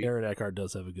 Aaron Eckhart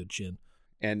does have a good chin.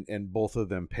 And both of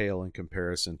them pale in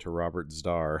comparison to Robert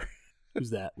Zdar.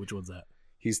 Who's that? Which one's that?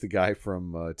 He's the guy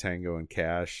from Tango and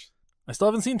Cash. I still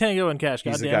haven't seen Tango and Cash.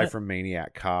 He's the guy from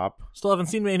Maniac Cop. Still haven't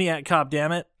seen Maniac Cop.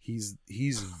 Damn it! He's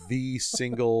the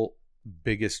single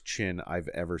biggest chin I've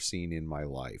ever seen in my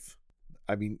life.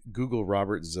 I mean, Google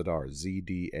Robert Zdar,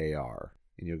 Zdar,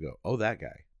 and you'll go, "Oh, that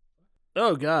guy."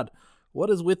 Oh God,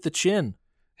 what is with the chin?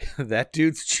 That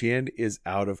dude's chin is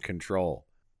out of control.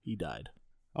 He died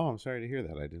Oh, I'm sorry to hear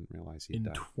that. I didn't realize he in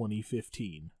died.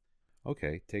 2015.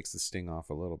 Okay, takes the sting off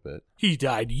a little bit. He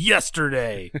died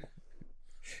yesterday.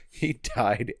 He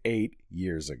died 8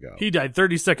 years ago. He died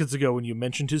 30 seconds ago when you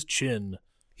mentioned his chin.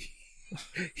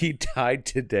 He died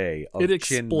today of It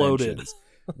chin exploded. mentions.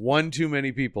 One too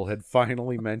many people had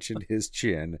finally mentioned his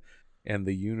chin, and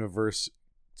the universe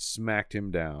smacked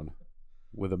him down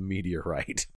with a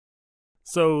meteorite.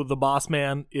 So the boss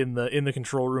man in the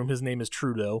control room, his name is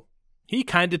Trudeau. He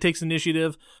kind of takes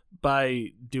initiative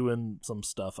by doing some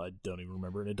stuff I don't even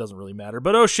remember, and it doesn't really matter.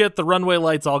 But oh shit, the runway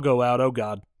lights all go out. Oh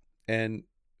God. And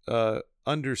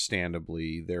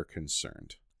understandably, they're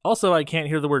concerned. Also, I can't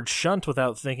hear the word shunt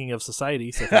without thinking of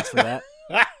society, so thanks for that.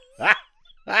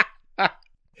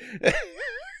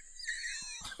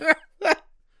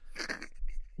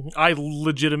 I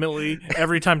legitimately,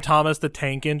 every time Thomas the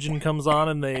Tank Engine comes on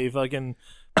and they fucking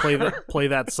play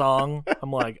that song,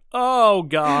 I'm like, oh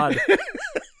God.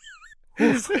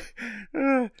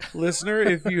 Listener,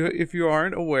 if you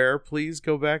aren't aware, please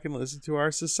go back and listen to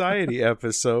our society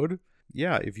episode.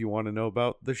 Yeah, if you want to know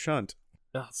about the shunt.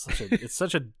 Oh, it's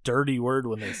such a dirty word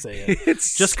when they say it.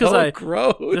 It's Just so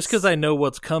gross. Just because I know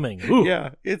what's coming. Ooh.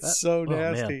 Yeah, it's so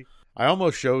man. nasty. I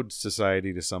almost showed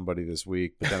Society to somebody this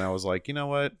week, but then I was like, you know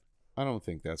what? I don't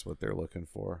think that's what they're looking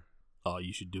for. Oh,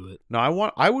 you should do it. No,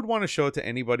 I would want to show it to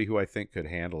anybody who I think could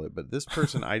handle it, but this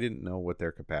person, I didn't know what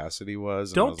their capacity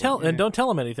was. Don't tell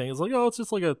them anything. It's like, oh, it's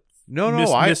just like a I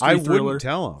mystery thriller. wouldn't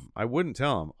tell him. I wouldn't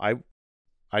tell him.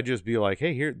 I'd just be like,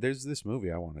 hey, there's this movie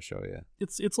I want to show you.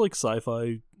 It's like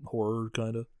sci-fi horror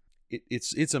kind of.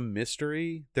 It's a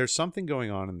mystery. There's something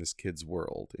going on in this kid's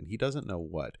world, and he doesn't know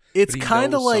what. It's but he kind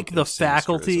of knows like something The sinister is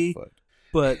Faculty, afoot.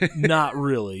 but not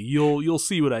really. You'll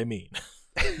see what I mean.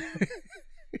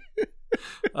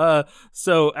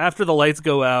 So after the lights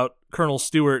go out, Colonel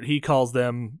Stewart, he calls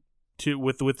them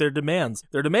with their demands.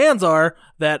 Their demands are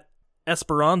that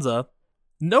Esperanza,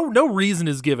 no reason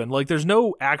is given. Like there's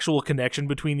no actual connection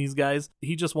between these guys.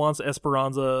 He just wants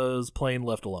Esperanza's plane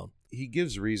left alone. He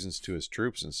gives reasons to his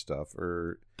troops and stuff,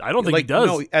 or I don't think he does.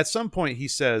 No, at some point he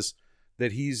says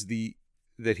that he's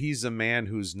a man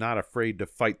who's not afraid to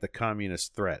fight the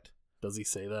communist threat. Does he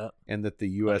say that? And that the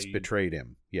U.S. betrayed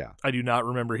him. Yeah. I do not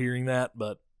remember hearing that,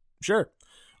 but sure.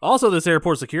 Also, this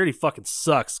airport security fucking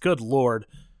sucks. Good Lord.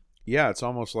 Yeah, it's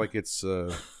almost like it's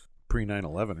pre 9/11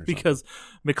 or something. Because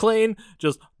McClane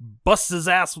just busts his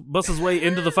way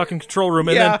into the fucking control room,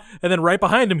 and then right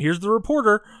behind him, here's the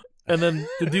reporter, and then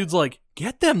the dude's like,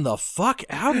 "Get them the fuck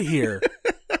out of here!"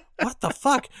 What the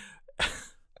fuck?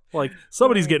 Like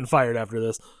somebody's getting fired after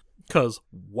this. Because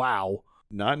wow.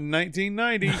 Not in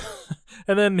 1990.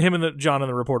 And then him and John and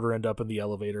the reporter end up in the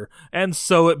elevator. And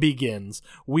so it begins.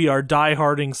 We are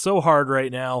dieharding so hard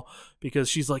right now because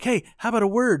she's like, hey, how about a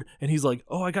word? And he's like,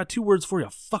 oh, I got 2 words for you.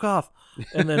 Fuck off.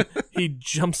 And then he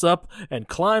jumps up and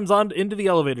climbs on into the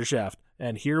elevator shaft.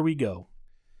 And here we go.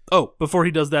 Oh, before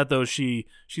he does that, though, she's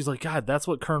like, God, that's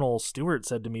what Colonel Stewart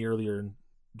said to me earlier. And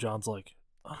John's like,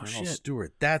 oh, Colonel shit.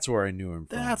 Stewart. That's where I knew him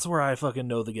from. That's where I fucking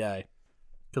know the guy.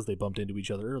 Because they bumped into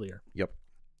each other earlier. Yep.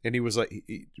 And he was like,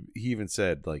 he even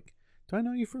said, like, do I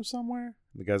know you from somewhere?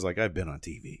 And the guy's like, I've been on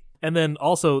TV. And then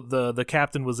also the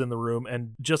captain was in the room,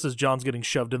 and just as John's getting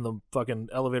shoved in the fucking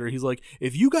elevator, he's like,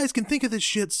 if you guys can think of this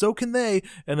shit, so can they.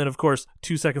 And then, of course,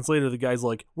 2 seconds later, the guy's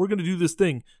like, we're going to do this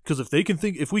thing, because if we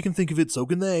can think of it, so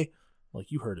can they.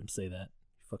 Like, you heard him say that.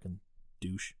 Fucking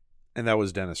douche. And that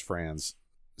was Dennis Franz.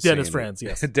 Dennis Franz,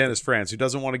 yes. Dennis Franz, who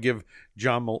doesn't want to give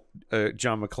John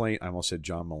McClane, I almost said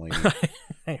John Mulaney.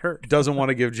 I heard. Doesn't want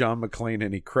to give John McClane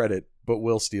any credit, but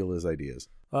will steal his ideas.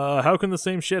 How can the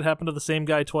same shit happen to the same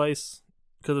guy twice?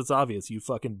 Because it's obvious. You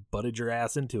fucking butted your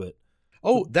ass into it.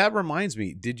 Oh, that reminds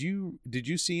me. Did you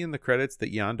see in the credits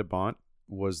that Jan de Bont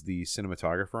was the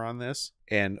cinematographer on this?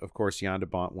 And, of course, Jan de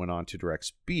Bont went on to direct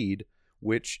Speed,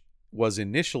 which was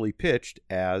initially pitched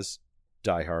as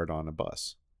Die Hard on a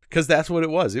Bus. Because that's what it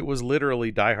was. It was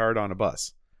literally Die Hard on a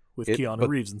Bus. With Keanu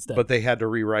Reeves instead. But they had to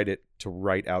rewrite it to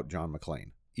write out John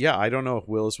McClane. Yeah, I don't know if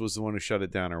Willis was the one who shut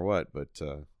it down or what, but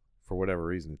for whatever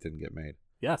reason, it didn't get made.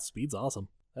 Yeah, Speed's awesome.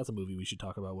 That's a movie we should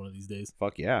talk about one of these days.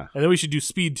 Fuck yeah. And then we should do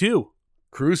Speed 2.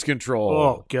 Cruise Control.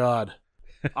 Oh, God.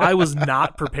 I was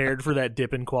not prepared for that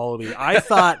dip in quality. I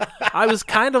thought, I was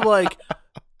kind of like,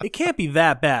 it can't be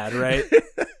that bad, right?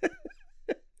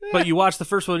 But you watch the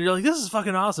first one and you're like, this is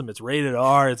fucking awesome. It's rated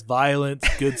R, it's violent,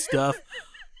 it's good stuff.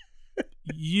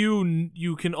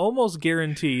 You can almost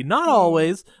guarantee, not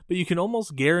always, but you can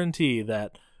almost guarantee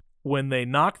that when they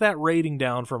knock that rating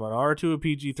down from an R to a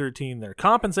PG-13, they're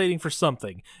compensating for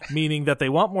something, meaning that they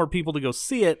want more people to go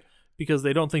see it because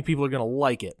they don't think people are going to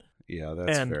like it. Yeah,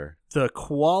 that's and fair. The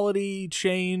quality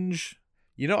change...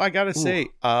 You know, I got to say,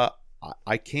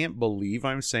 I can't believe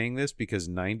I'm saying this because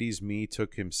 90s me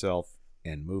took himself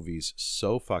and movies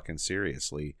so fucking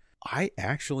seriously. I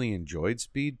actually enjoyed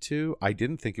Speed 2. I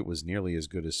didn't think it was nearly as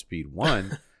good as Speed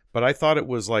 1, but I thought it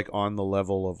was like on the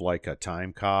level of like a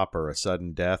Time Cop or a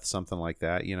Sudden Death, something like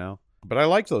that, you know? But I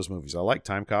liked those movies. I liked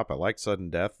Time Cop. I liked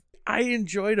Sudden Death. I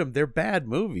enjoyed them. They're bad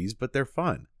movies, but they're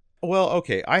fun. Well,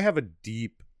 okay, I have a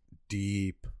deep,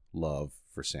 deep love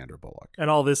for Sandra Bullock.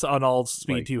 And all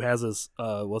Speed 2 has is,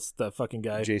 what's that fucking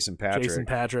guy? Jason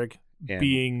Patrick. And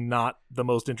being not the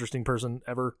most interesting person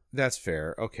ever. That's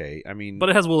fair. Okay. I mean, but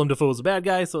it has Willem Dafoe as a bad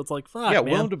guy, so it's like, fuck, yeah,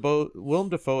 man. Willem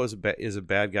Dafoe is a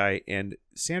bad guy, and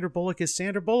Sandra Bullock is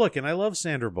Sandra Bullock, and I love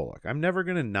Sandra Bullock. I'm never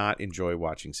gonna not enjoy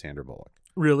watching Sandra Bullock.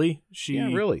 Really?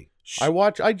 Really.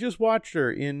 I just watched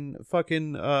her in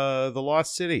fucking The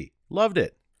Lost City. Loved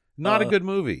it. Not a good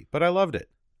movie, but I loved it.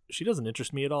 She doesn't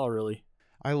interest me at all, really.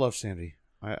 I love Sandy.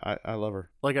 I love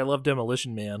her. Like, I love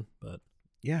Demolition Man, but...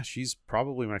 Yeah, she's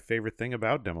probably my favorite thing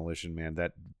about Demolition Man.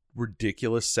 That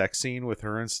ridiculous sex scene with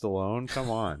her and Stallone.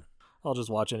 Come on. I'll just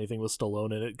watch anything with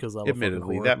Stallone in it because I'm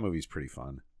admittedly, that movie's pretty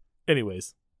fun.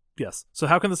 Anyways, yes. So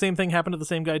how can the same thing happen to the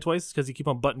same guy twice? Because you keep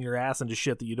on butting your ass into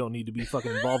shit that you don't need to be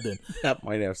fucking involved in. That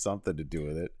might have something to do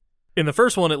with it. In the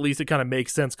first one, at least, it kind of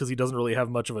makes sense because he doesn't really have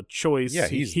much of a choice. Yeah,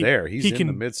 he's there. He's in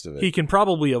the midst of it. He can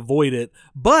probably avoid it.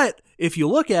 But if you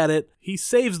look at it, he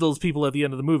saves those people at the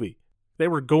end of the movie. They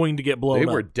were going to get blown up.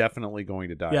 They were definitely going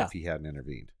to die if he hadn't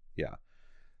intervened. Yeah.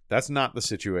 That's not the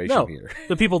situation here.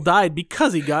 The people died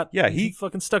because he got... Yeah, he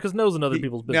fucking stuck his nose in other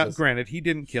people's business. Now, granted, he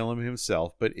didn't kill him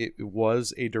himself, but it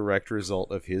was a direct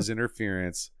result of his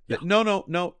interference.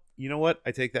 No. You know what? I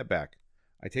take that back.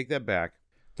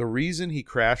 The reason he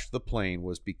crashed the plane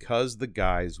was because the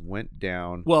guys went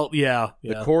down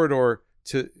the corridor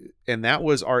and that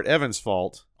was Art Evans'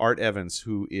 fault. Art Evans,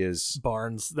 who is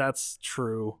Barnes. That's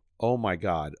true. Oh my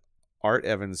God, Art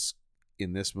Evans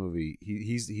in this movie.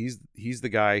 He's the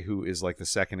guy who is like the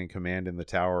second in command in the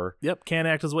tower. Yep, can't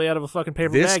act his way out of a fucking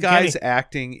paper bag. This guy's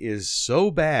acting is so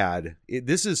bad.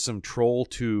 This is some Troll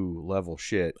 2 level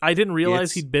shit. I didn't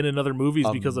realize he'd been in other movies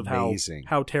because of amazing.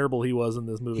 how terrible he was in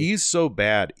this movie. He's so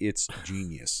bad, it's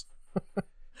genius.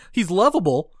 He's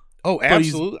lovable. Oh,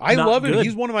 absolutely. I love him. Good.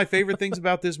 He's one of my favorite things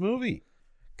about this movie.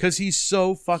 Because he's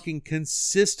so fucking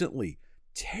consistently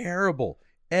terrible.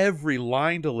 Every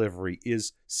line delivery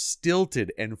is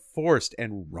stilted and forced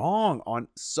and wrong on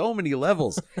so many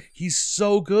levels. He's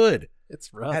so good.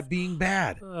 It's rough. At being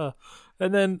bad.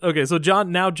 And then, okay, so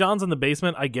John's in the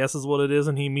basement, I guess is what it is,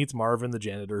 and he meets Marvin, the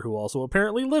janitor, who also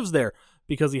apparently lives there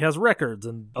because he has records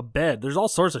and a bed. There's all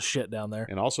sorts of shit down there.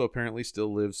 And also apparently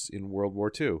still lives in World War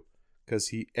II.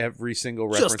 Because every single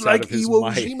Just reference like out of his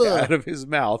Iwo mic, Jima. out of his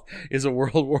mouth is a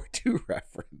World War II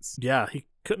reference. Yeah, he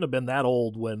couldn't have been that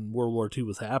old when World War II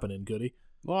was happening, could he?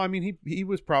 Well, I mean, he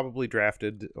was probably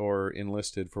drafted or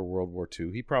enlisted for World War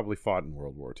II. He probably fought in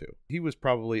World War II. He was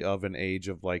probably of an age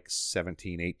of like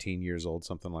 17, 18 years old,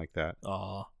 something like that.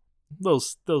 Aw,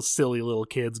 those silly little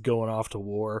kids going off to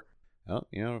war. Well,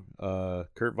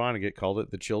 Kurt Vonnegut called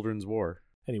it the Children's War.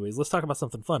 Anyways, let's talk about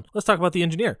something fun. Let's talk about the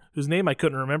engineer, whose name I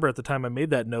couldn't remember at the time I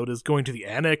made that note, is going to the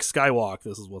Annex Skywalk.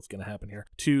 This is what's going to happen here.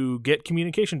 To get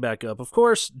communication back up. Of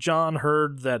course, John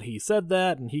heard that he said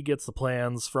that, and he gets the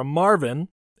plans from Marvin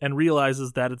and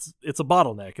realizes that it's a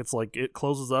bottleneck. It's like it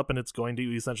closes up and it's going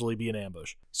to essentially be an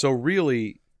ambush. So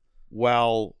really,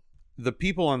 while the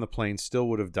people on the plane still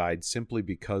would have died simply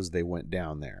because they went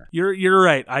down there. You're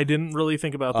right. I didn't really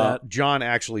think about that. John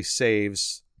actually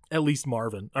saves... At least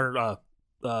Marvin.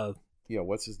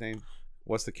 What's his name?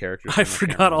 What's the character? I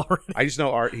forgot already. I just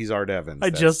know he's Art Evans. I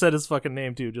just said his fucking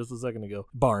name too just a second ago.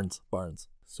 Barnes.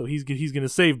 So he's going to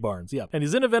save Barnes, yeah. And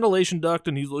he's in a ventilation duct,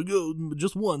 and he's like, oh,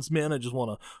 just once, man. I just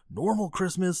want a normal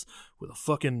Christmas with a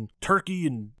fucking turkey,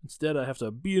 and instead I have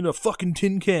to be in a fucking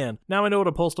tin can. Now I know what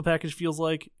a postal package feels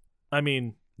like. I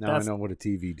mean... Now I know what a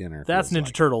TV dinner That's feels Ninja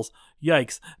like. Turtles.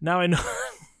 Yikes. Now I know...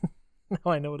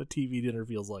 Now I know what a TV dinner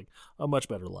feels like. A much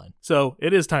better line. So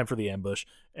it is time for the ambush,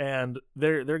 and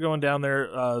they're going down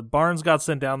there. Barnes got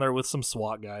sent down there with some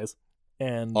SWAT guys,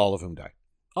 and all of them die.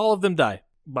 All of them die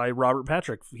by Robert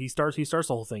Patrick. He starts the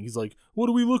whole thing. He's like, "What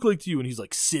do we look like to you?" And he's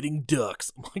like, "Sitting ducks."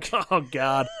 I'm like, "Oh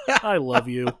God, I love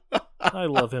you. I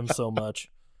love him so much."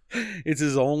 It's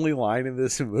his only line in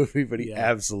this movie, but he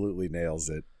absolutely nails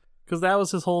it. Because that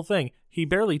was his whole thing. He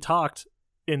barely talked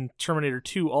in Terminator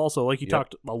 2 also. Like, he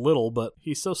talked a little, but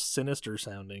he's so sinister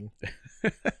sounding.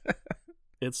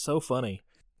 It's so funny.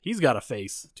 He's got a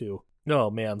face, too. Oh,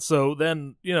 man. So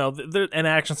then, an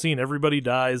action scene. Everybody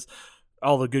dies.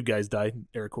 All the good guys die.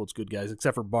 Air quotes good guys,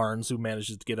 except for Barnes, who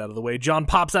manages to get out of the way. John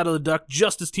pops out of the duct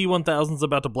just as T-1000's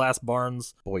about to blast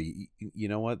Barnes. Boy, you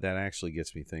know what? That actually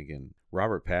gets me thinking.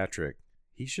 Robert Patrick,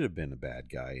 he should have been a bad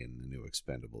guy in the new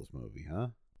Expendables movie, huh?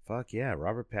 Fuck yeah.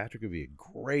 Robert Patrick would be a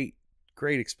great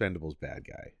Expendables bad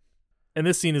guy. And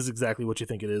this scene is exactly what you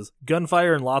think it is.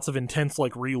 Gunfire and lots of intense,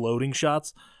 reloading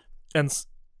shots. And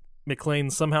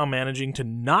McClane somehow managing to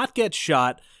not get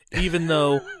shot, even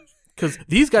though... Because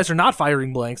these guys are not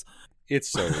firing blanks. It's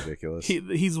so ridiculous.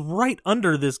 He's right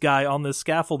under this guy on this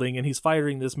scaffolding, and he's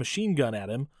firing this machine gun at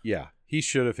him. Yeah, he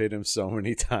should have hit him so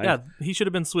many times. Yeah, he should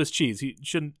have been Swiss cheese. He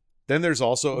shouldn't... Then there's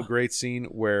also a great scene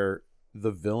where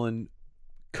the villain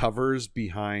covers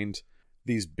behind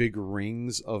these big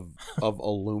rings of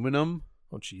aluminum.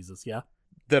 Oh, Jesus, yeah.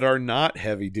 That are not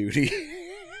heavy duty.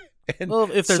 Well,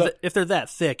 if they're that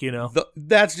thick,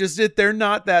 that's just it. They're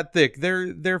not that thick.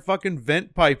 They're fucking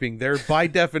vent piping. They're by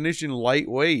definition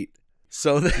lightweight.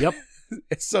 So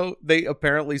so they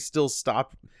apparently still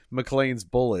stop McClane's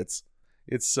bullets.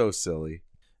 It's so silly.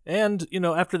 And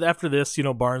after this,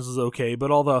 Barnes is okay, but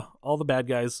all the bad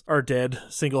guys are dead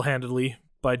single-handedly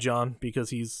by John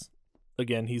because he's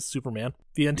Superman.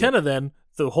 The antenna then,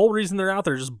 the whole reason they're out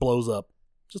there just blows up.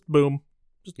 Just boom.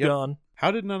 Just gone. How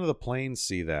did none of the planes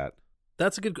see that?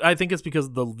 I think it's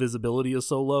because the visibility is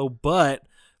so low, but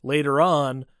later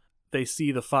on they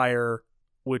see the fire,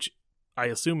 which I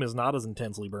assume is not as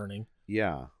intensely burning.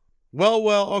 Yeah.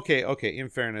 Well, okay. In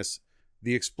fairness,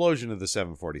 the explosion of the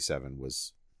 747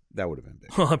 that would have been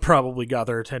big. Well, it probably got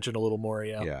their attention a little more,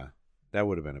 yeah. Yeah. That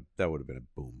would have been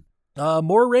a boom.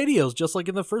 More radios, just like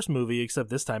in the first movie, except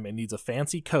this time it needs a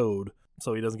fancy code,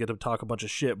 so he doesn't get to talk a bunch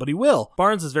of shit, but he will.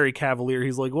 Barnes is very cavalier.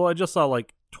 He's like, well, I just saw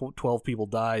 12 people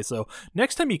die, so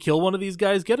next time you kill one of these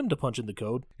guys, get him to punch in the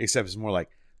code. Except it's more like,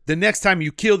 the next time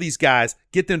you kill these guys,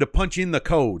 get them to punch in the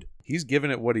code. He's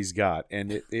giving it what he's got,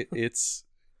 and it's,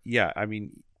 yeah, I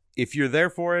mean, if you're there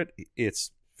for it,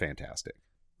 it's fantastic.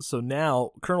 So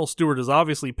now, Colonel Stewart is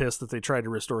obviously pissed that they tried to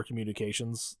restore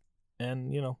communications.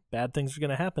 And, bad things are going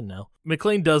to happen now.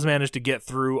 McClane does manage to get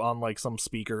through on, some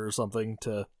speaker or something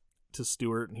to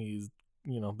Stewart. And he's,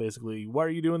 basically, why are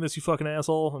you doing this, you fucking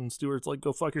asshole? And Stewart's like,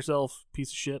 go fuck yourself, piece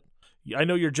of shit. I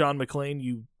know you're John McClane,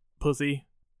 you pussy.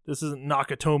 This isn't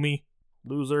Nakatomi,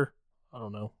 loser. I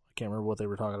don't know. I can't remember what they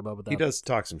were talking about. But he does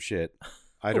talk some shit.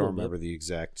 I don't remember the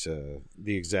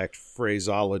exact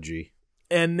phraseology.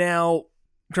 And now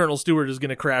Colonel Stewart is going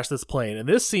to crash this plane, and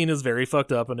this scene is very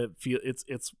fucked up, and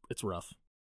it's rough.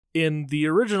 In the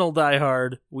original Die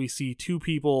Hard, we see two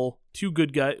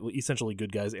good guys, essentially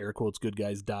good guys, air quotes good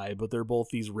guys, die, but they're both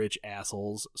these rich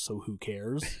assholes, so who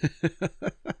cares?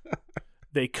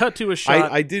 They cut to a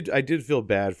shot. I did feel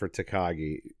bad for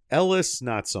Takagi. Ellis,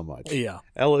 not so much. Yeah.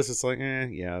 Ellis, it's like,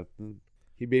 yeah,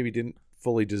 he maybe didn't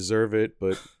fully deserve it,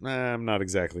 but I'm not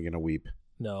exactly gonna weep.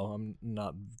 No, I'm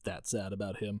not that sad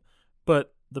about him.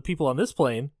 But the people on this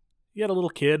plane, you got a little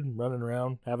kid running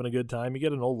around having a good time. You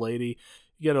get an old lady.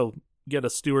 You get a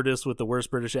stewardess with the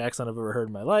worst British accent I've ever heard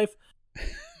in my life.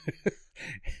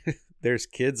 There's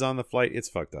kids on the flight. It's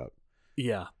fucked up.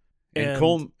 Yeah. And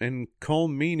Cole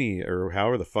Meany, or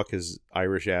however the fuck his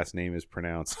Irish ass name is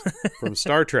pronounced, from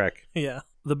Star Trek. Yeah.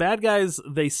 The bad guys,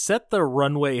 they set the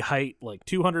runway height like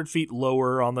 200 feet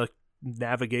lower on the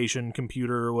navigation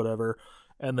computer or whatever,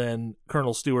 and then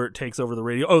Colonel Stewart takes over the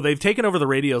radio. Oh, they've taken over the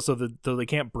radio so they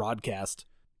can't broadcast.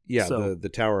 Yeah, so, the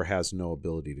tower has no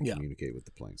ability to communicate with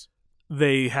the planes.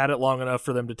 They had it long enough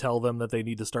for them to tell them that they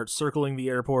need to start circling the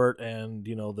airport, and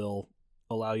they'll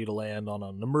allow you to land on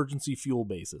an emergency fuel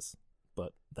basis.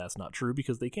 But that's not true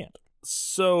because they can't.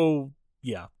 So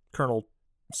yeah, Colonel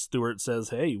Stewart says,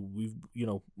 "Hey,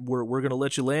 we're going to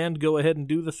let you land. Go ahead and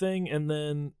do the thing." And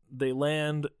then they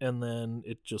land, and then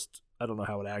it just, I don't know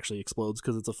how it actually explodes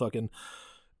because it's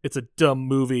a dumb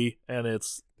movie, and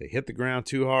they hit the ground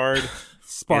too hard,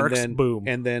 sparks, and then, boom,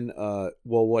 and then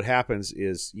what happens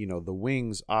is the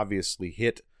wings obviously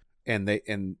hit, and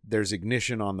there's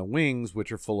ignition on the wings,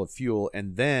 which are full of fuel,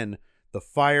 and then the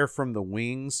fire from the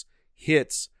wings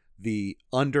hits the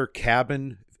under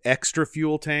cabin extra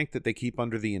fuel tank that they keep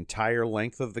under the entire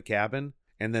length of the cabin,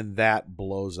 and then that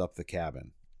blows up the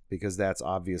cabin, because that's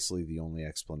obviously the only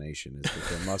explanation, is that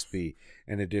there must be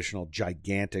an additional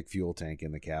gigantic fuel tank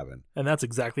in the cabin. And that's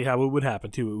exactly how it would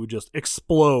happen too. It would just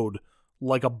explode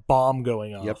like a bomb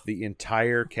going off. Yep, the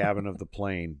entire cabin of the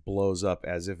plane blows up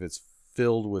as if it's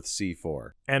filled with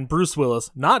C4. And Bruce Willis,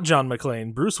 not John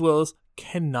McClane, Bruce Willis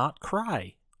cannot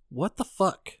cry. What the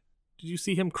fuck? Did you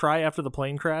see him cry after the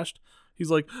plane crashed?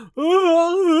 He's like, I'm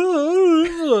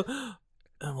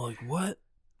like, what?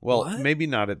 Well, what? Maybe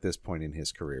not at this point in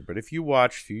his career, but if you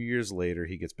watch a few years later,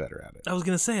 he gets better at it. I was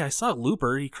going to say, I saw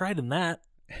Looper. He cried in that,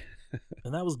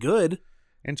 and that was good.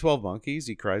 And 12 Monkeys,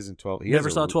 he cries in 12. Never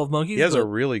saw 12 Monkeys? He has a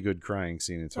really good crying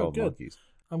scene in 12 Monkeys.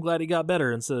 I'm glad he got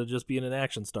better instead of just being an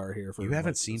action star here. You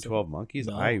haven't seen 12 Monkeys?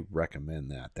 No. I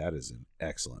recommend that. That is an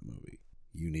excellent movie.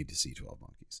 You need to see 12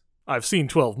 Monkeys. I've seen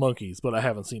 12 Monkeys, but I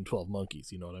haven't seen 12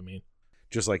 Monkeys. You know what I mean?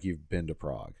 Just like you've been to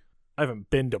Prague. I haven't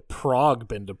been to Prague.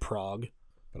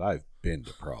 But I've been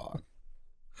to Prague.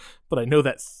 But I know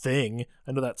that thing.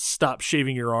 I know that stop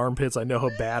shaving your armpits. I know how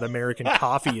bad American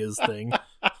coffee is thing.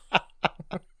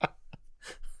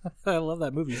 I love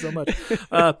that movie so much.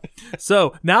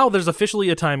 So now there's officially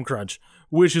a time crunch,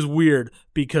 which is weird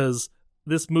because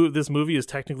this movie is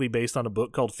technically based on a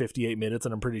book called 58 Minutes,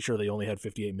 and I'm pretty sure they only had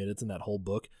 58 minutes in that whole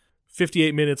book.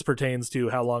 58 minutes pertains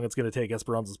to how long it's going to take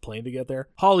Esperanza's plane to get there.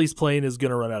 Holly's plane is going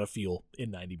to run out of fuel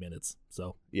in 90 minutes.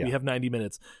 So we have 90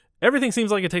 minutes. Everything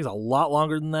seems like it takes a lot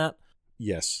longer than that.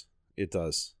 Yes, it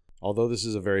does. Although this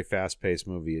is a very fast-paced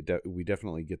movie, we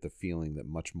definitely get the feeling that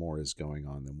much more is going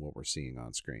on than what we're seeing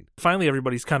on screen. Finally,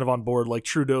 everybody's kind of on board. Like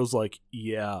Trudeau's like,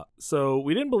 yeah, so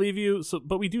we didn't believe you,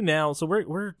 but we do now.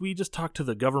 So we just talked to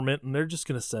the government, and they're just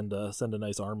going to send a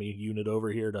nice army unit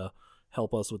over here to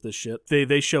help us with this shit.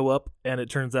 They show up, and it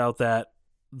turns out that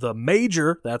the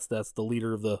major, that's the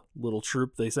leader of the little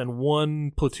troop, they send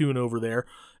one platoon over there,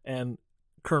 and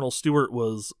Colonel Stewart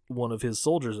was one of his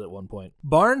soldiers at one point.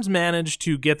 Barnes managed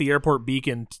to get the airport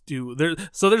beacon to there.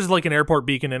 So there's like an airport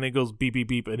beacon, and it goes beep beep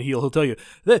beep, and he'll tell you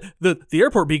the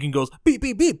airport beacon goes beep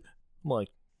beep beep. I'm like,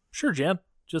 sure, Jan,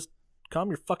 just calm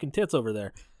your fucking tits over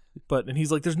there. And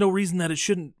he's like, there's no reason that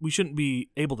we shouldn't be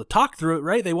able to talk through it,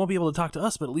 right? They won't be able to talk to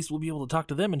us, but at least we'll be able to talk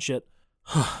to them and shit.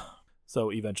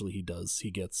 So eventually he does.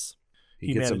 He gets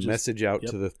a message out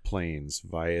to the planes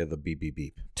via the beep beep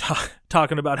beep.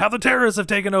 Talking about how the terrorists have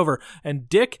taken over. And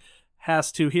Dick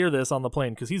has to hear this on the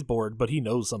plane because he's bored, but he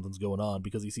knows something's going on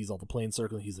because he sees all the planes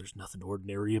circling. There's nothing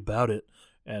ordinary about it.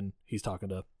 And he's talking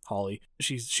to Holly.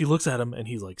 She looks at him, and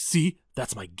he's like, see,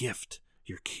 that's my gift.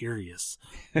 You're curious.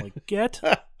 I'm like, get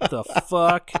the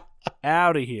fuck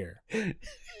out of here.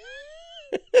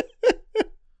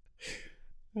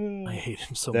 I hate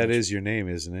him so much. That is your name,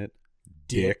 isn't it?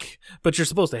 Dick. But you're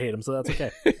supposed to hate him, so that's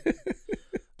okay.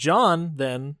 John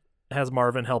then has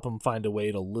Marvin help him find a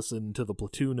way to listen to the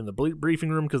platoon in the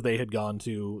briefing room because they had gone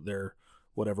to their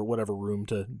whatever room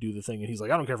to do the thing. And he's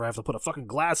like, I don't care if I have to put a fucking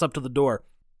glass up to the door.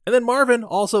 And then Marvin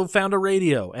also found a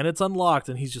radio, and it's unlocked,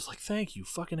 and he's just like, thank you,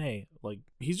 fucking A. Like,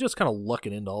 he's just kind of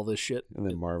lucking into all this shit. And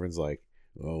then Marvin's like,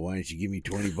 well, why don't you give me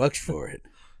 $20 for it?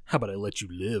 How about I let you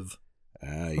live?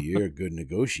 You're a good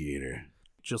negotiator.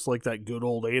 Just like that good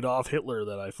old Adolf Hitler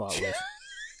that I fought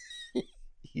with.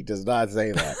 He does not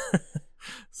say that.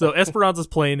 So Esperanza's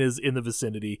plane is in the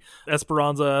vicinity.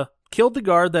 Esperanza killed the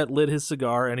guard that lit his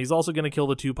cigar, and he's also going to kill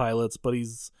the 2 pilots, but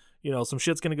he's, some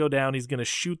shit's going to go down. He's going to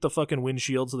shoot the fucking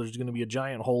windshield, so there's going to be a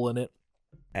giant hole in it.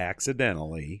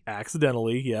 Accidentally,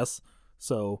 yes.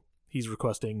 So he's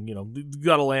requesting,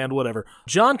 gotta land, whatever.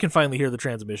 John can finally hear the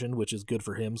transmission, which is good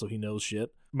for him, so he knows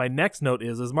shit. My next note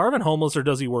is Marvin homeless or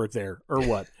does he work there? Or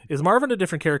what? Is Marvin a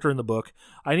different character in the book?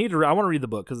 I want to read the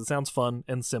book because it sounds fun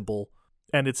and simple.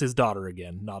 And it's his daughter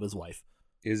again, not his wife.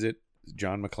 Is it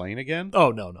John McClane again?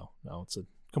 Oh, no. It's a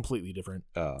completely different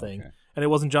thing. Okay. And it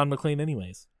wasn't John McClane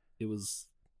anyways. It was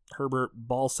Herbert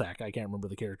Balsack. I can't remember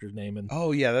the character's name. And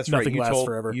oh, yeah, that's Nothing right. Lasts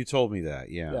Forever. You told me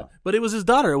that, yeah. But it was his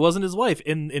daughter. It wasn't his wife.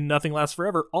 In Nothing Lasts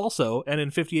Forever also, and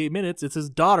in 58 Minutes, it's his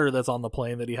daughter that's on the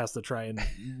plane that he has to try and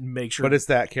make sure. But it's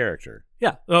that character.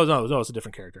 Yeah. Oh, no, it's a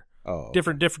different character. Oh.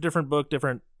 Okay. Different book,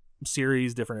 different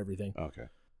series, different everything. Okay.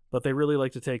 But they really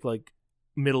like to take, like,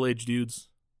 middle-aged dudes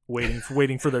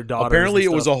waiting for their daughters. Apparently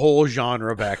it was a whole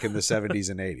genre back in the 70s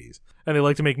and 80s. And they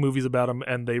like to make movies about them,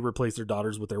 and they replace their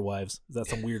daughters with their wives. Is that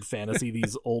some weird fantasy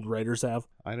these old writers have?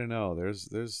 I don't know. There's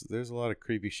a lot of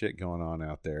creepy shit going on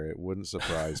out there. It wouldn't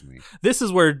surprise me. This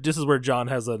is where John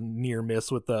has a near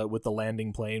miss with the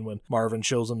landing plane when Marvin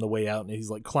shows him the way out, and he's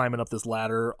like climbing up this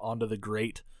ladder onto the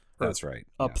grate. That's right.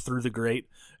 Up through the grate,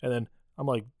 and then I'm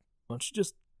like, why don't you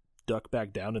just duck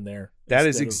back down in there? That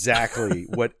is exactly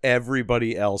what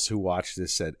everybody else who watched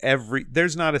this said.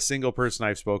 There's not a single person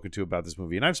I've spoken to about this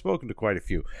movie, and I've spoken to quite a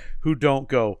few, who don't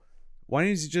go, why don't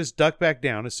you just duck back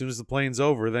down as soon as the plane's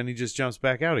over, then he just jumps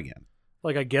back out again?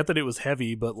 Like, I get that it was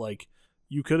heavy, but like,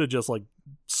 you could have just like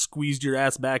squeezed your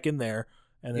ass back in there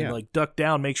and then like duck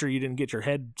down, make sure you didn't get your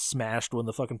head smashed when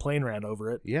the fucking plane ran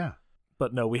over it. Yeah.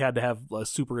 But no, we had to have a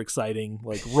super exciting,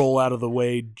 like, roll out of the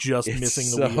way, just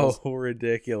missing the wheels. It's so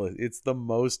ridiculous. It's the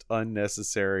most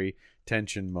unnecessary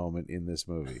tension moment in this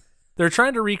movie. They're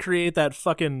trying to recreate that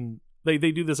fucking... They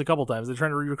do this a couple times. They're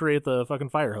trying to recreate the fucking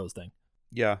fire hose thing.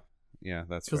 Yeah, that's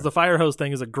right. Because the fire hose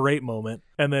thing is a great moment.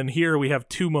 And then here we have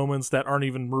 2 moments that aren't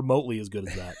even remotely as good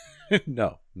as that.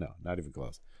 No, not even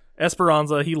close.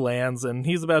 Esperanza, he lands, and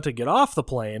he's about to get off the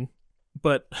plane.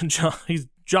 But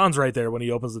John's right there when he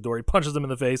opens the door. He punches him in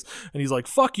the face, and he's like,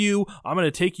 fuck you, I'm going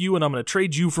to take you, and I'm going to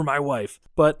trade you for my wife.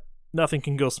 But nothing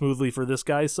can go smoothly for this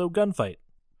guy, so gunfight.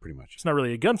 Pretty much. It's not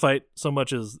really a gunfight so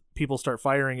much as people start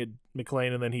firing at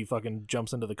McClane, and then he fucking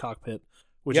jumps into the cockpit,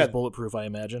 which is bulletproof, I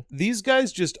imagine. These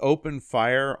guys just open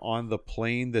fire on the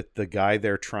plane that the guy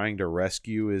they're trying to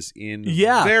rescue is in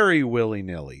very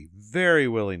willy-nilly. Very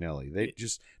willy-nilly. They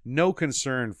just, no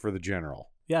concern for the general.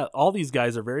 Yeah, all these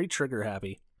guys are very trigger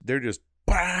happy. They're just,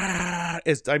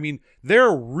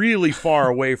 they're really far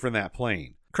away from that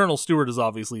plane. Colonel Stewart is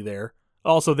obviously there.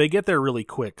 Also, they get there really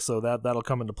quick, so that'll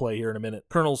come into play here in a minute.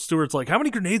 Colonel Stewart's like, how many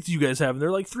grenades do you guys have? And they're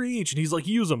like, 3 each. And he's like,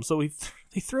 use them. So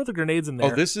they throw the grenades in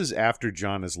there. Oh, this is after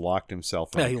John has locked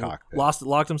himself in the cockpit.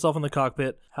 Locked himself in the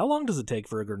cockpit. How long does it take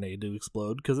for a grenade to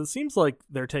explode? Because it seems like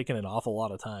they're taking an awful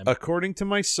lot of time. According to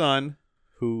my son,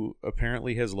 who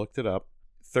apparently has looked it up,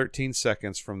 13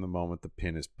 seconds from the moment the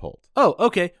pin is pulled. Oh,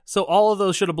 okay. So all of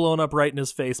those should have blown up right in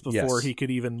his face before he could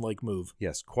even, like, move.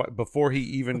 Yes, quite before he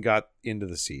even got into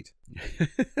the seat.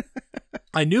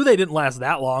 I knew they didn't last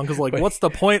that long, because, like, what's the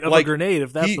point of a grenade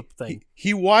if that's the thing?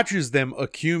 He watches them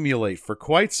accumulate for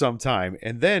quite some time,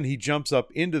 and then he jumps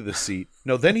up into the seat.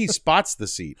 No, then he spots the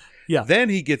seat. Yeah. Then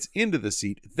he gets into the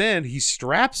seat. Then he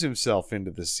straps himself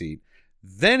into the seat.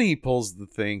 Then he pulls the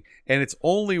thing, and it's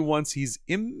only once he's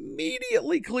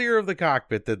immediately clear of the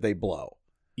cockpit that they blow.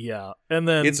 Yeah, and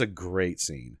then... It's a great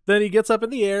scene. Then he gets up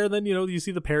in the air, and then, you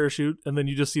see the parachute, and then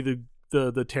you just see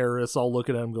the terrorists all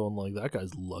looking at him going like, that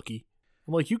guy's lucky.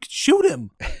 I'm like, you could shoot him.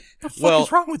 What the fuck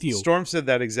is wrong with you? Storm said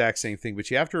that exact same thing,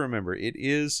 but you have to remember, it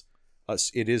is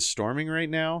storming right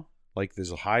now. Like,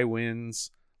 there's high winds,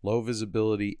 low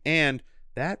visibility, and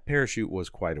that parachute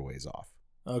was quite a ways off.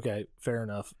 Okay, fair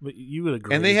enough. But you would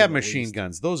agree. And they have machine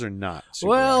guns. Those are not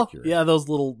super accurate. Yeah, those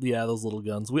little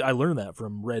guns. I learned that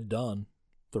from Red Dawn,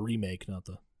 the remake, not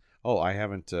the... Oh, I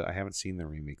haven't seen the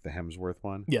remake, the Hemsworth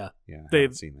one. Yeah, I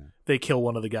haven't seen that. They kill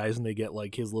one of the guys and they get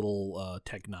like his little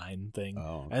Tech 9 thing,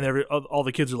 okay. And all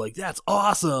the kids are like, "That's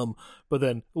awesome!" But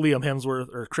then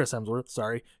Chris Hemsworth,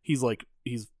 sorry, he's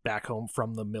back home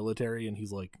from the military, and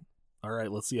he's like, all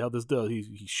right, let's see how this does.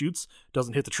 He shoots,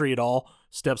 doesn't hit the tree at all,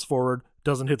 steps forward,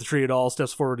 doesn't hit the tree at all,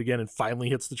 steps forward again, and finally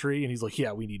hits the tree. And he's like,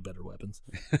 yeah, we need better weapons.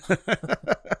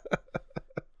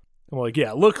 I'm like,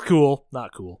 yeah, looks cool,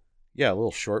 not cool. Yeah, a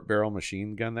little short barrel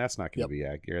machine gun. That's not going to be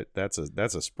accurate. That's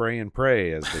a spray and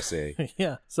pray, as they say.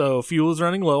 Yeah. So fuel is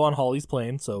running low on Hawley's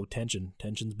plane, so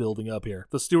tension's building up here.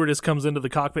 The stewardess comes into the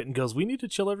cockpit and goes, "We need to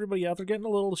chill everybody out. They're getting a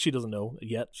little." She doesn't know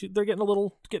yet. They're getting a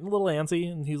little antsy,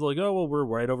 and he's like, "Oh well, we're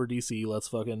right over DC. Let's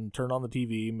fucking turn on the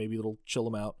TV. Maybe it'll chill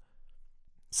them out."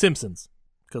 Simpsons,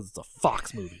 because it's a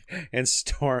Fox movie. And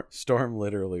Storm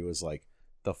literally was like,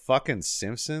 "The fucking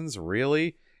Simpsons,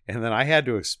 really?" And then I had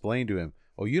to explain to him,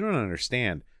 "Oh, you don't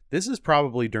understand. This is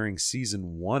probably during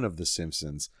season 1 of The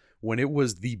Simpsons when it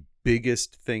was the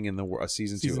biggest thing in the world."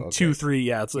 Season 2. Season okay. 2, 3,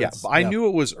 yeah. I knew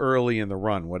it was early in the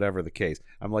run, whatever the case.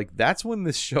 I'm like, that's when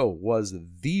this show was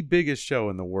the biggest show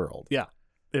in the world. Yeah.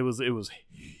 It was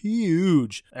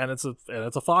huge, and it's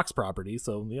a Fox property,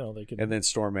 so they could. And then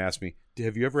Storm asked me,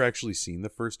 "Have you ever actually seen the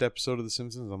first episode of The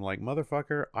Simpsons?" I'm like,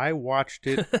 "Motherfucker, I watched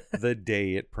it the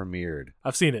day it premiered."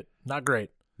 I've seen it. Not great.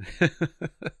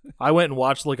 I went and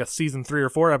watched like a season 3 or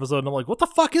 4 episode, and I'm like, "What the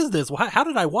fuck is this? How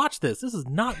did I watch this? This is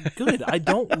not good. I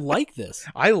don't like this."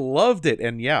 I loved it,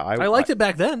 and yeah, I liked it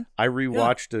back then. I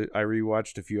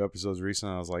rewatched a few episodes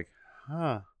recently. I was like,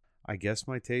 I guess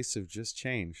my tastes have just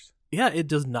changed. Yeah, it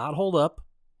does not hold up,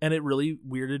 and it really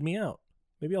weirded me out.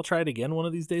 Maybe I'll try it again one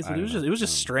of these days. But it was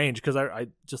just strange because I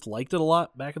just liked it a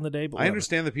lot back in the day. But I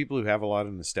understand the people who have a lot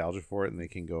of nostalgia for it and they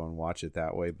can go and watch it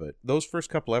that way. But those first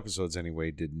couple episodes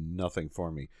anyway did nothing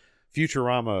for me.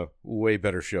 Futurama, way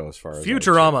better show as far as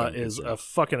Futurama is a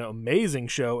fucking amazing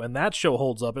show, and that show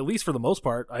holds up at least for the most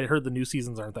part. I heard the new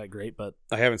seasons aren't that great, but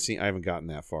I haven't gotten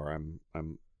that far.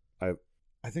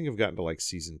 I think I've gotten to like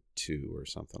season 2 or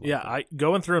something. Yeah, like that.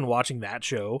 Going through and watching that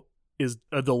show is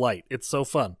a delight. It's so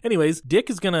fun. Anyways, Dick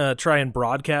is gonna try and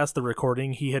broadcast the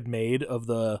recording he had made of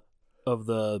the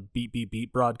beep beep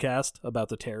beep broadcast about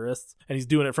the terrorists, and he's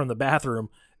doing it from the bathroom.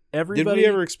 Did we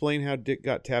ever explain how Dick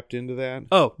got tapped into that?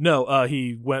 Oh no,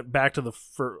 he went back to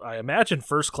I imagine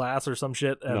first class or some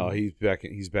shit. No, he's back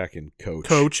in coach.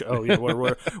 Coach. Oh yeah,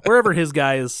 wherever his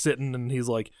guy is sitting, and he's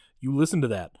like, "You listen to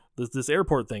that. This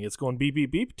airport thing. It's going beep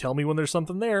beep beep. Tell me when there's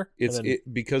something there."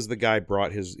 Because the guy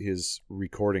brought his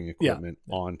recording equipment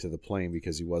onto the plane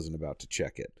because he wasn't about to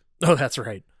check it. Oh, that's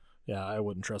right. Yeah, I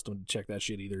wouldn't trust him to check that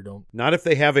shit either. Not if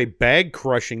they have a bag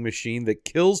crushing machine that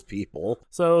kills people.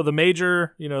 So the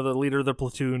major, the leader of the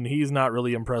platoon, he's not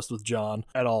really impressed with John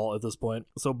at all at this point.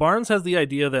 So Barnes has the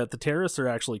idea that the terrorists are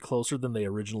actually closer than they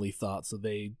originally thought. So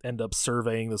they end up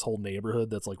surveying this whole neighborhood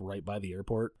that's like right by the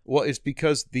airport. Well, it's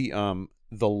because the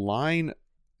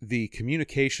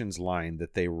communications line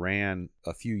that they ran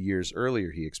a few years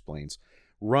earlier, he explains,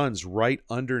 runs right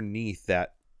underneath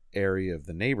that area of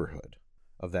the neighborhood.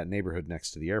 Of that neighborhood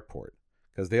next to the airport,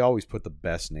 because they always put the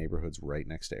best neighborhoods right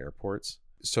next to airports.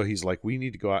 So he's like, we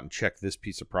need to go out and check this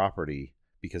piece of property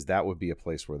because that would be a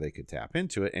place where they could tap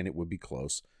into it, and it would be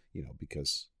close,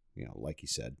 because like he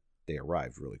said, they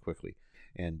arrived really quickly.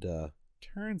 And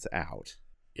turns out,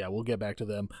 yeah, we'll get back to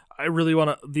them. I really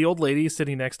want to. The old lady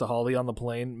sitting next to Holly on the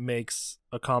plane makes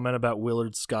a comment about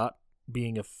Willard Scott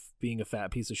being a fat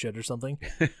piece of shit or something.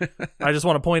 I just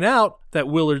want to point out that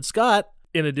Willard Scott,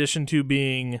 in addition to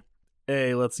being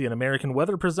an American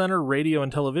weather presenter, radio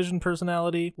and television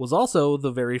personality, was also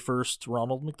the very first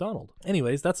Ronald McDonald.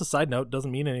 Anyways, that's a side note. Doesn't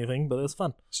mean anything, but it's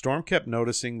fun. Storm kept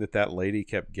noticing that lady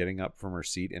kept getting up from her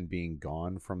seat and being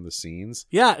gone from the scenes.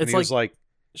 Yeah, it's like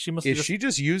she must. She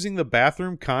just using the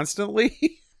bathroom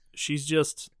constantly? She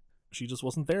just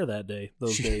wasn't there that day.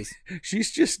 Those days.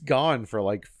 She's just gone for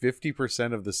like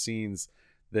 50% of the scenes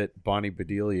that Bonnie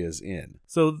Bedelia is in.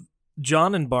 So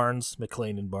John and Barnes,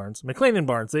 McLean and Barnes,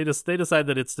 they decide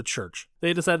that it's the church.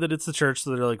 So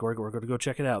they're like, we're going to go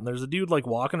check it out. And there's a dude like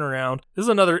walking around. This is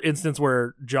another instance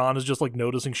where John is just like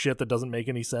noticing shit that doesn't make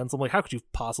any sense. I'm like, how could you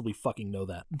possibly fucking know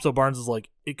that? So Barnes is like,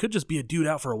 it could just be a dude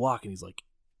out for a walk. And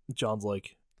John's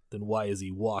like, then why is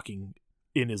he walking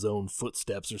in his own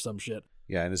footsteps or some shit?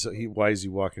 Yeah, and why is he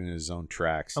walking in his own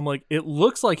tracks? I'm like, it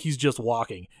looks like he's just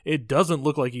walking. It doesn't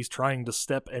look like he's trying to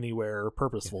step anywhere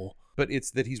purposeful. But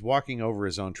it's that he's walking over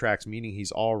his own tracks, meaning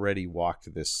he's already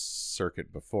walked this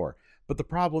circuit before. But the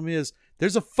problem is,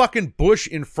 there's a fucking bush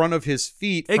in front of his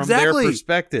feet from their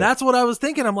perspective. That's what I was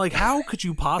thinking. I'm like, how could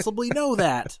you possibly know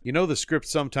that? The script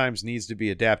sometimes needs to be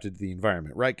adapted to the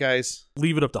environment, right, guys?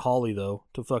 Leave it up to Holly, though,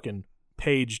 to fucking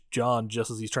page John just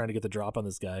as he's trying to get the drop on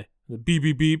this guy. The beep,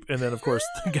 beep, beep. And then, of course,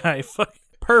 the guy,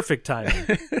 perfect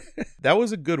timing. That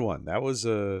was a good one. That was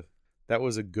a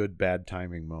good bad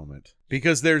timing moment.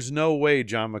 Because there's no way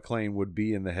John McClane would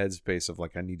be in the headspace of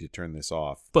like, I need to turn this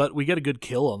off. But we get a good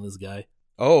kill on this guy.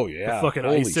 Oh, yeah. The fucking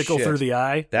icicle through the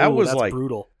eye. That's like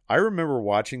brutal. I remember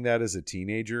watching that as a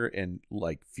teenager and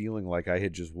like feeling like I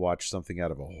had just watched something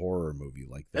out of a horror movie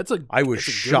like that. I was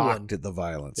shocked at the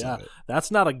violence of it.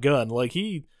 That's not a gun. Like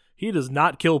he does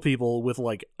not kill people with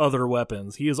like other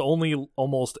weapons. He has only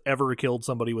almost ever killed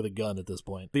somebody with a gun at this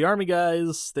point. The army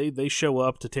guys, they show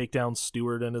up to take down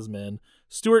Stewart and his men.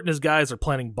 Stewart and his guys are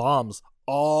planting bombs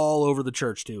all over the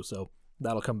church too, so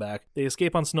that'll come back. They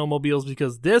escape on snowmobiles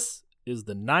because this is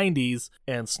the 90s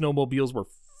and snowmobiles were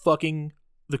fucking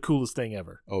the coolest thing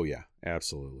ever. Oh yeah,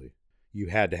 absolutely. You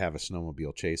had to have a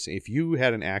snowmobile chase. If you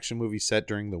had an action movie set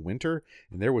during the winter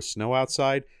and there was snow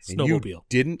outside and you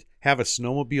didn't have a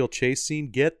snowmobile chase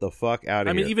scene, get the fuck out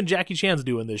of here. I mean, even Jackie Chan's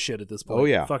doing this shit at this point. Oh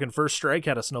yeah. Fucking First Strike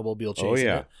had a snowmobile chase. Oh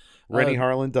yeah. In it. Rennie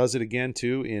Harlan does it again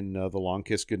too in The Long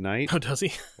Kiss Goodnight. Oh, does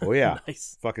he? Oh yeah.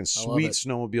 Nice. Fucking sweet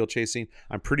snowmobile chase scene.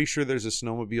 I'm pretty sure there's a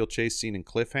snowmobile chase scene in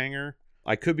Cliffhanger.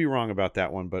 I could be wrong about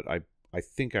that one, but I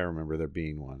think I remember there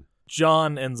being one.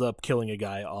 John ends up killing a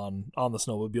guy on the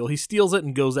snowmobile. He steals it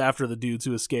and goes after the dudes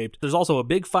who escaped. There's also a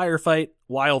big firefight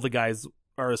while the guys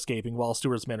are escaping, while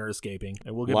Stewart's men are escaping.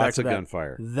 And we'll get back to that. Lots of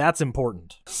gunfire. That's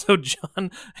important. So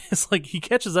John is like, he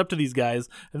catches up to these guys,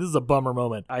 and this is a bummer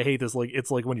moment. I hate this. Like,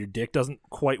 it's like when your dick doesn't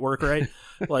quite work right.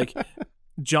 Like,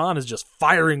 John is just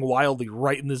firing wildly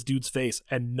right in this dude's face,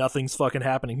 and nothing's fucking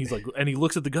happening. He's like, and he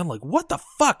looks at the gun like, what the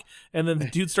fuck? And then the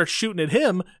dude starts shooting at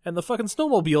him, and the fucking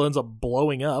snowmobile ends up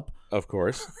blowing up. Of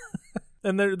course.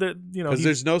 And they're you know, because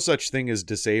there's no such thing as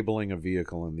disabling a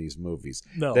vehicle in these movies.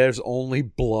 No, there's only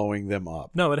blowing them up.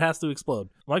 No, it has to explode.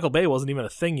 Michael Bay wasn't even a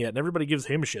thing yet, and everybody gives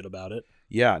him shit about it.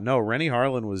 Yeah, no, Rennie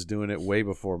Harlan was doing it way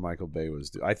before Michael Bay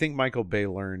was. I think Michael Bay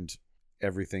learned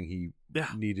everything he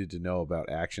needed to know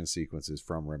about action sequences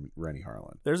from Rennie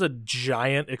Harlan. There's a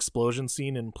giant explosion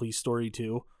scene in Police Story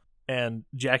 2, and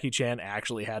Jackie Chan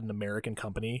actually had an American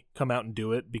company come out and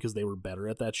do it because they were better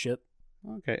at that shit.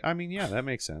 Okay, I mean, yeah, that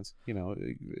makes sense. You know,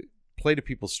 play to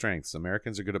people's strengths.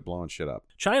 Americans are good at blowing shit up.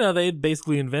 China, they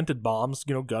basically invented bombs,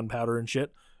 you know, gunpowder and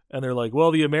shit, and they're like,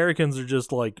 well, the Americans are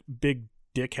just like big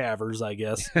dick havers, I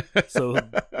guess. So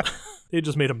they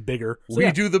just made them bigger. So,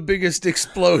 we do the biggest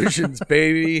explosions,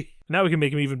 baby. Now we can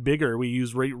make them even bigger. We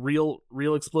use real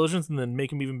explosions and then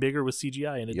make them even bigger with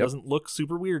CGI, and it doesn't look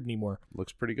super weird anymore.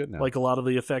 Looks pretty good now. Like a lot of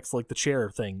the effects, like the chair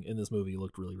thing in this movie,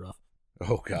 looked really rough.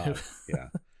 Oh God, yeah.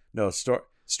 No,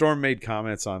 Storm made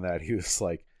comments on that. He was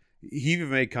like, he even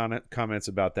made comments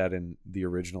about that in the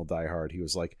original Die Hard. He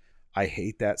was like, I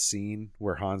hate that scene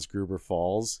where Hans Gruber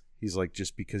falls. He's like,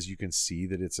 just because you can see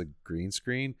that it's a green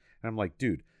screen. And I'm like,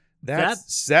 dude, that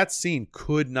scene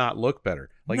could not look better.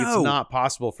 Like, it's not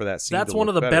possible for that scene That's to one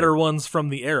look of the better better ones from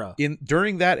the era.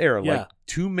 During that era, like,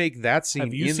 to make that scene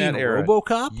Have you in seen that era,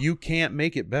 RoboCop? you can't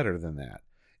make it better than that.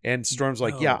 And Storm's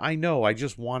like, yeah, I know. I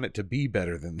just want it to be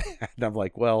better than that. And I'm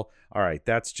like, well, all right.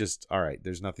 That's just, all right.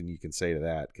 There's nothing you can say to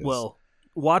that. Well,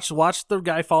 watch the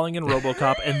guy falling in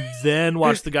RoboCop and then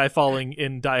watch the guy falling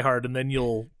in Die Hard, and then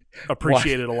you'll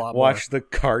appreciate it a lot more. Watch the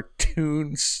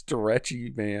cartoon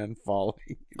stretchy man falling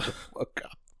in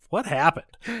RoboCop. What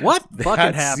happened? What fucking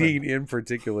happened? That scene in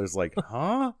particular is like,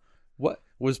 huh? What?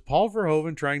 Was Paul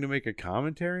Verhoeven trying to make a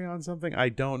commentary on something? I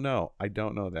don't know.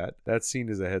 That. That scene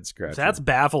is a head scratcher. That's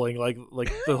baffling. Like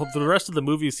the rest of the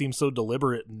movie seems so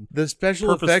deliberate and the special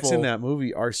purposeful. Effects in that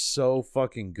movie are so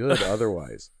fucking good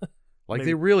otherwise. Like,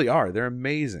 they really are. They're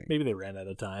amazing. Maybe they ran out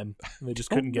of time. They just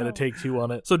couldn't get a take two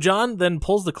on it. So John then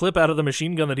pulls the clip out of the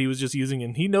machine gun that he was just using,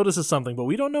 and he notices something, but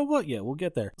we don't know what yet. We'll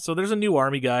get there. So there's a new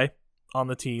army guy on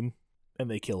the team, and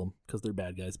they kill him because they're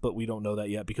bad guys. But we don't know that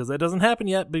yet because that doesn't happen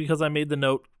yet because I made the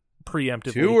note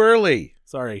preemptively. Too early.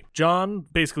 Sorry. John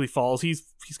basically falls. He's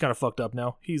kind of fucked up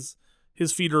now.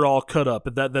 His feet are all cut up.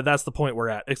 That's the point we're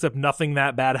at. Except nothing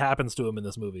that bad happens to him in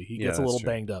this movie. He gets a little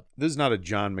banged up. This is not a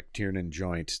John McTiernan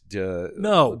joint.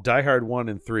 No. Die Hard 1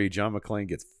 and 3, John McClane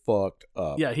gets fucked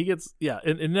up. Yeah, he gets... Yeah,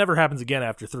 it never happens again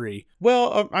after 3.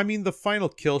 Well, I mean, the final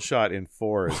kill shot in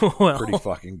 4 is pretty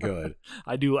fucking good.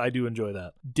 I do enjoy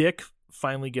that. Dick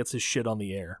finally gets his shit on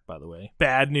the air, by the way.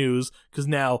 Bad news, because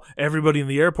now everybody in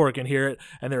the airport can hear it,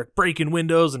 and they're breaking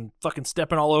windows and fucking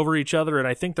stepping all over each other, and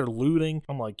I think they're looting.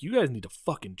 I'm like, you guys need to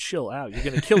fucking chill out. You're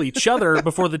going to kill each other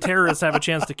before the terrorists have a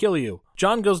chance to kill you.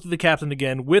 John goes to the captain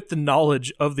again with the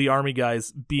knowledge of the army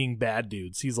guys being bad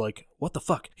dudes. He's like, what the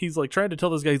fuck? He's like trying to tell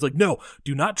this guy, he's like, no,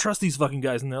 do not trust these fucking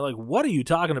guys. And they're like, what are you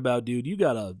talking about, dude? You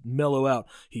gotta mellow out.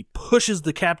 He pushes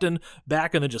the captain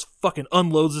back and then just fucking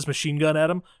unloads this machine gun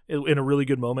at him in a really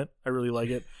good moment. I really like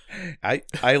it.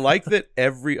 I like that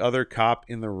every other cop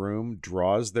in the room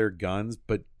draws their guns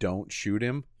but don't shoot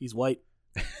him. He's white.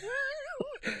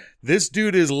 This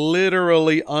dude is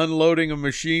literally unloading a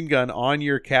machine gun on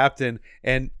your captain,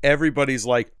 and everybody's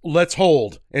like, let's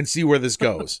hold and see where this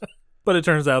goes. But it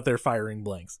turns out they're firing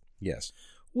blanks. Yes.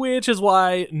 Which is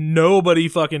why nobody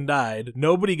fucking died.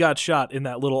 Nobody got shot in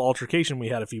that little altercation we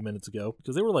had a few minutes ago,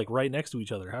 because they were like right next to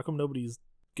each other. How come nobody's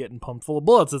getting pumped full of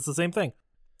bullets? It's the same thing.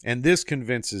 And this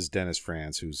convinces Dennis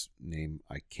Franz, whose name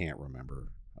I can't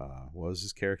remember. What was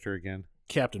his character again?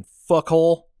 Captain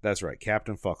Fuckhole. That's right,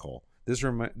 Captain Fuckhole.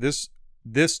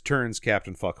 This turns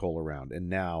Captain Fuckhole around, and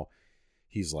now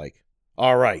he's like,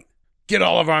 all right, get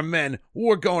all of our men.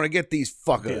 We're going to get these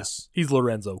fuckers. Yeah. He's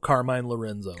Lorenzo. Carmine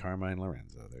Lorenzo. Carmine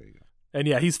Lorenzo. There you go. And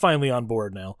yeah, he's finally on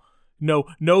board now.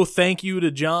 No thank you to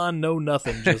John. No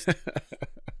nothing. Just,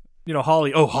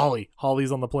 Holly. Oh, Holly.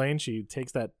 Holly's on the plane. She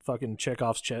takes that fucking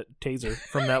Chekhov's taser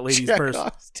from that lady's purse.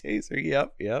 Chekhov's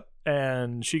taser. Yep.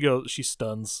 And she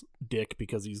stuns Dick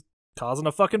because he's causing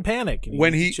a fucking panic. And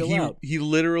When needs to chill out. he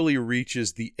literally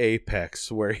reaches the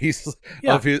apex where he's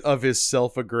of his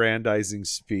self-aggrandizing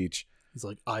speech. He's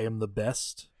like, I am the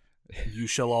best. You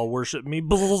shall all worship me.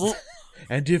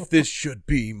 And if this should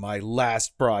be my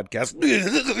last broadcast.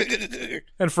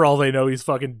 And for all they know, he's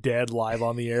fucking dead live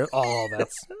on the air. Oh,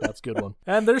 that's a good one.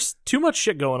 And there's too much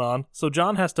shit going on, so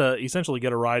John has to essentially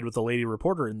get a ride with the lady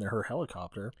reporter in her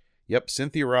helicopter. Yep,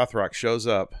 Cynthia Rothrock shows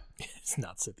up. It's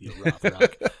not Cynthia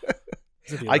Rothrock.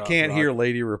 I can't hear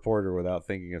Lady Reporter without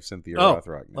thinking of Cynthia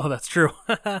Rothrock. Oh, that's true.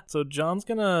 So John's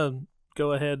gonna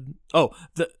go ahead.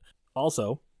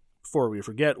 Also, before we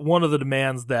forget, one of the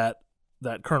demands that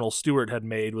Colonel Stewart had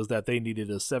made was that they needed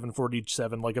a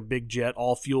 747, like a big jet,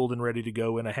 all fueled and ready to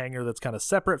go in a hangar that's kind of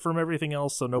separate from everything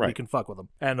else, so nobody can fuck with them.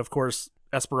 And of course,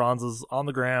 Esperanza's on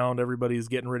the ground. Everybody's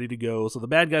getting ready to go. So the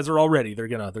bad guys are all ready. They're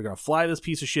gonna fly this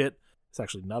piece of shit. It's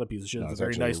actually not a piece of shit. It's a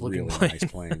very nice looking plane. Nice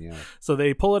plane, yeah. So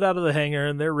they pull it out of the hangar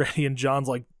and they're ready. And John's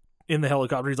like in the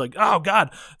helicopter. He's like, "Oh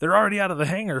God, they're already out of the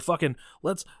hangar. Fucking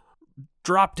let's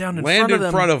drop down in front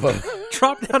of them.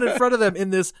 Drop down in front of them in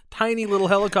this tiny little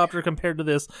helicopter compared to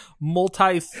this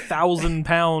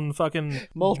multi-1,000-pound fucking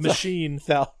machine."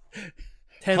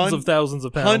 Tens of thousands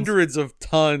of pounds, hundreds of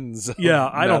tons.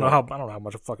 I don't know how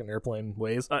much a fucking airplane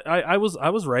weighs. I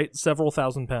was right. Several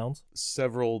thousand pounds.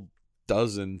 Several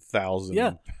dozen thousand.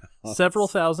 Yeah, pounds. Several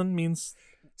thousand means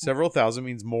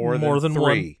more than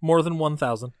three. More than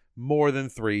 1,000. More than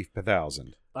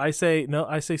 3,000. I say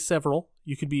several.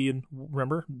 You could be in.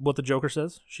 Remember what the Joker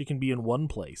says? She can be in one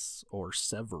place or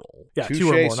several. Yeah, touché, 2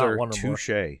 or more, sir, not 1 or more.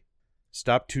 Touché.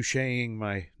 Stop touchéing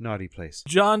my naughty place.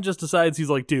 John just decides, he's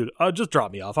like, dude, just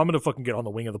drop me off. I'm gonna fucking get on the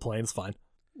wing of the plane. It's fine.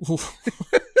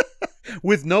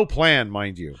 With no plan,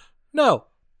 mind you. No.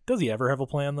 Does he ever have a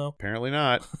plan though? Apparently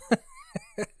not.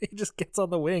 He just gets on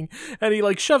the wing and he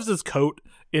like shoves his coat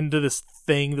into this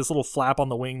thing, this little flap on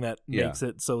the wing that makes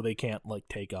it so they can't like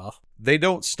take off. They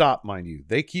don't stop, mind you.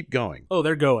 They keep going. Oh,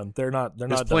 they're going. They're not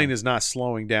This plane done. is not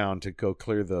slowing down to go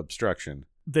clear the obstruction.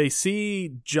 They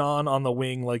see John on the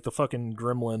wing like the fucking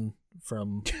gremlin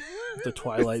from the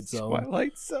Twilight Zone.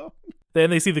 Twilight Zone. Then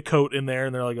they see the coat in there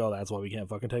and they're like, oh, that's why we can't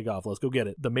fucking take off. Let's go get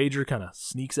it. The Major kind of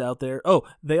sneaks out there. Oh,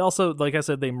 they also, like I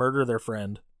said, they murder their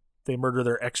friend. They murder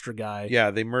their extra guy.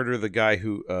 Yeah, they murder the guy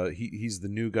who, he's the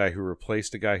new guy who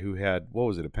replaced a guy who had, what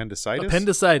was it, appendicitis?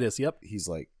 Appendicitis, yep. He's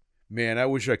like, man, I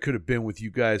wish I could have been with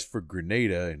you guys for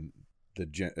Grenada. And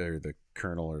the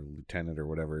colonel or lieutenant or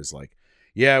whatever is like,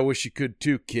 yeah, I wish you could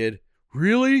too, kid.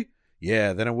 Really?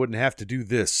 Yeah, then I wouldn't have to do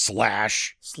this.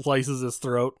 Slash. Slices his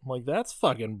throat. I'm like, that's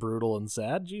fucking brutal and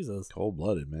sad. Jesus.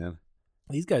 Cold-blooded, man.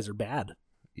 These guys are bad.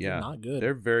 Yeah. They're not good.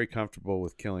 They're very comfortable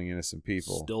with killing innocent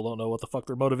people. Still don't know what the fuck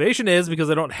their motivation is because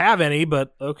they don't have any,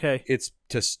 but okay. It's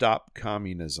to stop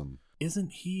communism.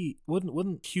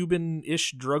 Wouldn't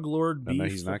Cuban-ish drug lord be? No,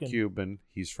 he's not Cuban.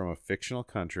 He's from a fictional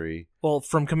country. Well,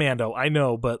 from Commando, I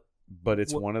know, but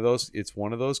it's one of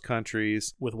those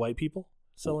countries with white people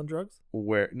selling drugs?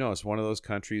 It's one of those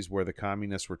countries where the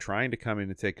communists were trying to come in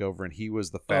and take over, and he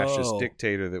was the fascist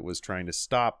dictator that was trying to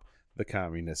stop the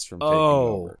communists from taking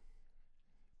over.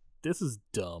 This is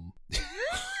dumb.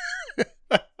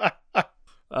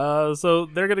 So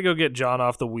they're gonna go get John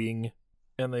off the wing,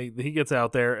 and he gets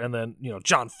out there, and then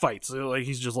John fights. Like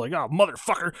he's just like, oh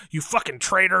motherfucker, you fucking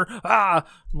traitor! Ah,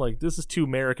 I'm like, this is too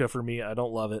America for me. I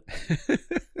don't love it.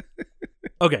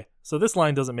 Okay, so this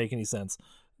line doesn't make any sense.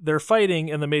 They're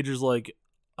fighting, and the Major's like,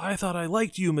 I thought I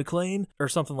liked you, McClane, or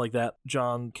something like that.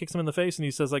 John kicks him in the face, and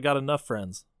he says, I got enough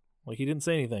friends. Like, he didn't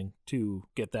say anything to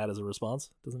get that as a response.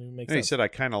 Doesn't even make sense. He said, I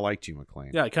kind of liked you,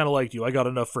 McClane. Yeah, I kind of liked you. I got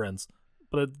enough friends.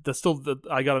 But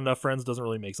I got enough friends doesn't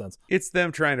really make sense. It's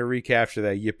them trying to recapture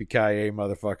that yippee-ki-yay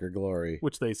motherfucker glory.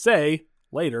 Which they say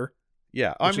later.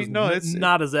 Yeah, I which mean, is no, it's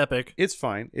not as epic. It's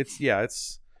fine.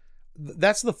 That's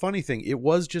the funny thing. It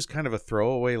was just kind of a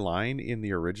throwaway line in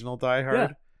the original Die Hard. Yeah.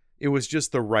 It was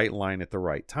just the right line at the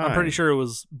right time. I'm pretty sure it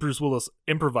was Bruce Willis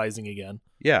improvising again.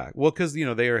 Yeah, well, because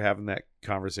they are having that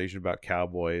conversation about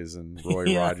cowboys and Roy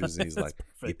Yeah, Rogers, and he's that's like,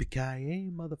 perfect. "Yippee-ki-yay,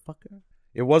 motherfucker!"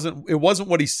 It wasn't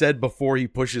what he said before he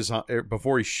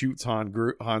shoots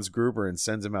Hans Gruber and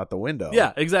sends him out the window.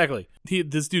 Yeah, exactly.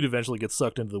 This dude eventually gets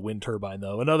sucked into the wind turbine,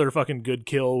 though. Another fucking good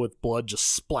kill with blood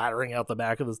just splattering out the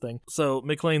back of this thing. So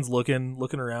McClane's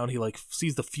looking around. He like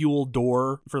sees the fuel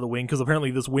door for the wing, because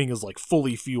apparently this wing is like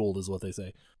fully fueled, is what they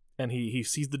say. And he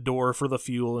sees the door for the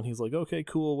fuel, and he's like, okay,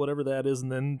 cool, whatever that is.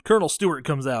 And then Colonel Stewart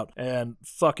comes out and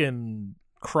fucking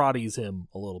karate him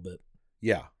a little bit.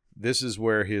 Yeah. This is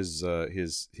where his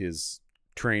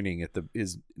training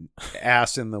his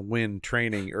ass in the wind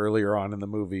training earlier on in the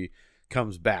movie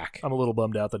comes back. I'm a little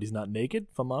bummed out that he's not naked,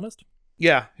 if I'm honest.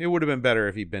 Yeah, it would have been better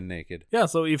if he'd been naked. Yeah,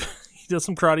 so he does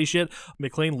some karate shit.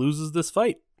 McClane loses this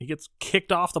fight. He gets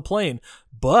kicked off the plane,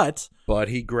 but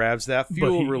he grabs that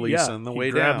fuel release on the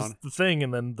way grabs down. The thing,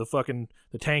 and then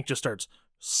the tank just starts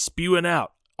spewing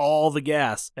out all the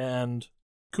gas, and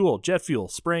cool, jet fuel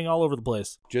spraying all over the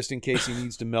place. Just in case he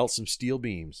needs to melt some steel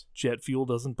beams. Jet fuel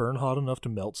doesn't burn hot enough to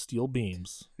melt steel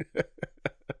beams.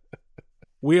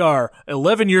 We are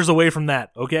 11 years away from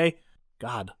that, okay?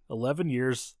 God, 11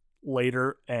 years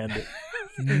later, and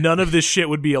none of this shit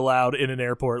would be allowed in an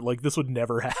airport. Like, this would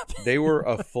never happen. They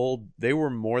were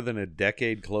more than a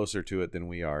decade closer to it than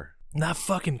we are. Not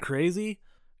fucking crazy?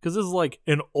 Because this is like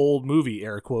an old movie,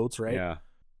 air quotes, right? Yeah.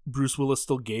 Bruce Willis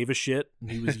still gave a shit, and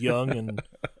he was young, and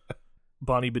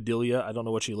Bonnie Bedelia, I don't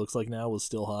know what she looks like now, was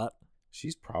still hot.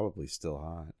 She's probably still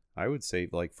hot. I would say,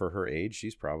 like, for her age,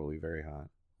 she's probably very hot.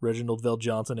 Reginald Vell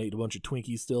Johnson ate a bunch of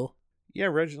Twinkies still. Yeah,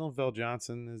 Reginald Vell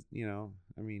Johnson is,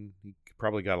 I mean, he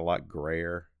probably got a lot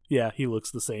grayer. Yeah, he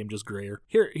looks the same, just grayer.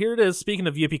 Here it is. Speaking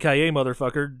of yippee-ki-yay,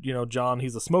 motherfucker, John,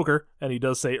 he's a smoker, and he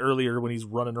does say earlier when he's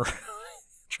running around,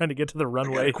 trying to get to the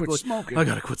runway, I gotta quit smoking. I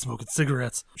gotta quit smoking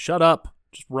cigarettes. Shut up.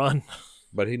 Just run.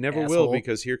 But he never Asshole. will,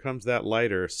 because here comes that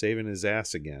lighter saving his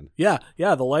ass again. Yeah,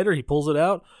 the lighter, he pulls it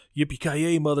out.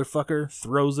 Yippee-ki-yay, motherfucker.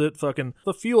 Throws it. Fucking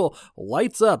the fuel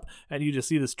lights up, and you just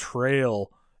see this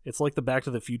trail. It's like the Back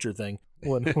to the Future thing.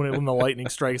 When the lightning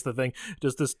strikes the thing,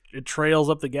 it trails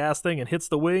up the gas thing and hits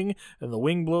the wing, and the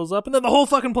wing blows up, and then the whole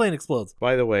fucking plane explodes.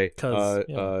 By the way, 'Cause,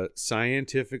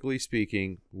 scientifically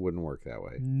speaking, wouldn't work that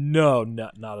way. No,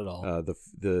 not at all.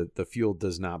 The fuel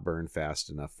does not burn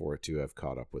fast enough for it to have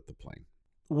caught up with the plane.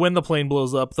 When the plane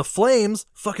blows up, the flames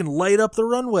fucking light up the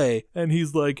runway, and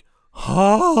he's like,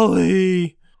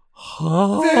 Holly.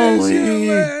 There's your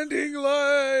landing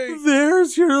light.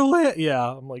 There's your land.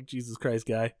 Yeah, I'm like, Jesus Christ,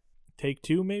 guy. Take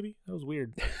two, maybe? That was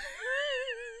weird.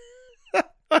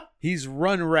 He's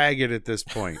run ragged at this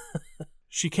point.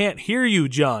 She can't hear you,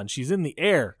 John. She's in the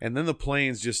air. And then the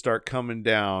planes just start coming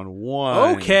down.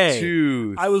 1, Okay.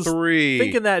 2, I was 3.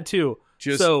 thinking that too.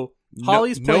 Just so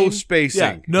Holly's plane, no spacing.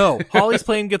 Yeah, no, Holly's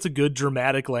plane gets a good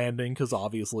dramatic landing because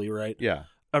obviously, right? Yeah.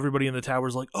 Everybody in the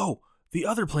tower's like, "Oh, the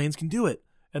other planes can do it,"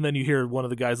 and then you hear one of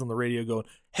the guys on the radio going,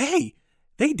 "Hey,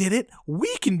 they did it.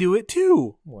 We can do it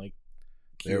too." I'm like,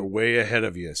 they're way ahead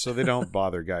of you, so they don't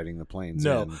bother guiding the planes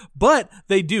no, in. but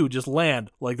they do just land.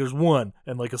 Like there's one,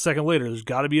 and like a second later, there's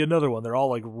got to be another one. They're all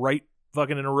like right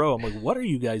fucking in a row. I'm like, what are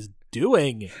you guys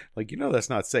doing? Like, that's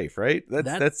not safe, right?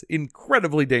 That's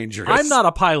incredibly dangerous. I'm not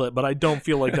a pilot, but I don't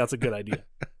feel like that's a good idea.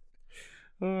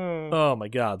 Oh my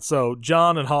god. So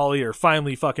John and Holly are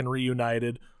finally fucking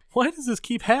reunited. Why does this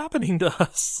keep happening to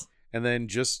us? And then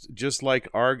just like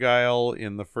Argyle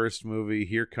in the first movie,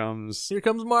 here comes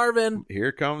Marvin.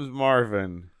 Here comes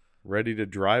Marvin, ready to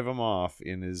drive him off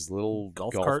in his little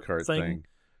golf cart thing.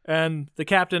 And the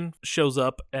captain shows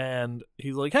up and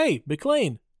he's like, "Hey,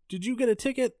 McClane, did you get a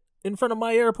ticket in front of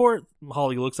my airport?"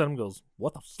 Holly looks at him and goes,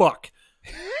 "What the fuck?"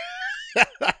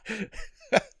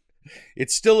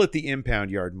 It's still at the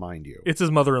impound yard, mind you. It's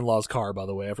his mother-in-law's car, by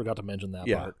the way. I forgot to mention that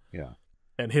part. Yeah.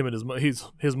 And him and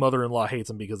his mother-in-law hates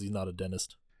him because he's not a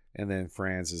dentist. And then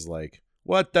Franz is like,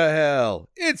 "What the hell?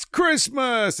 It's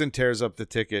Christmas!" and tears up the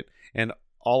ticket. And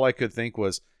all I could think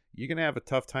was, you're going to have a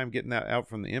tough time getting that out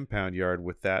from the impound yard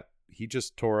with that. He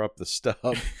just tore up the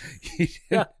stub.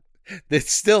 Yeah.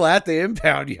 It's still at the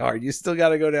impound yard. You still got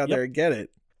to go down there and get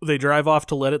it. They drive off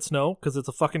to Let It Snow because it's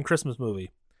a fucking Christmas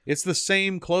movie. It's the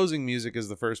same closing music as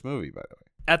the first movie, by the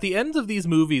way. At the ends of these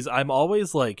movies, I'm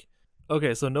always like,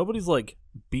 okay, so nobody's like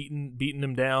beating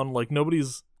him down. Like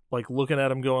nobody's like looking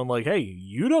at him going like, "Hey,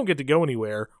 you don't get to go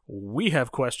anywhere. We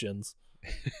have questions."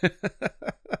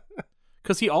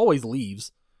 Because he always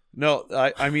leaves. No,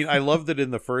 I mean, I love that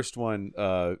in the first one,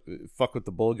 fuck with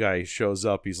the bull guy shows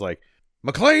up. He's like,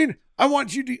 McClane, I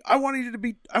want you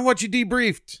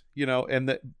debriefed, you know,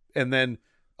 and then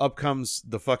up comes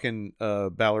the fucking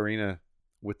ballerina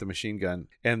with the machine gun,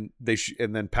 and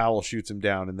and then Powell shoots him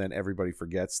down, and then everybody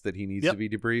forgets that he needs to be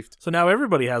debriefed. So now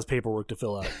everybody has paperwork to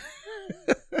fill out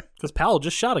because Powell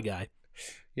just shot a guy.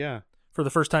 Yeah, for the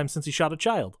first time since he shot a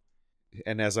child.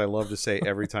 And as I love to say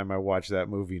every time I watch that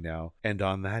movie now, and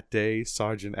on that day,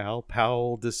 Sergeant Al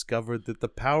Powell discovered that the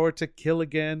power to kill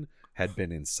again had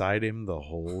been inside him the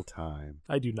whole time.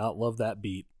 I do not love that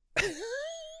beat.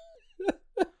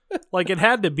 Like, it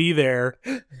had to be there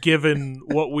given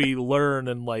what we learn,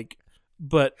 and like,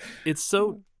 but it's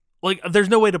so, like, there's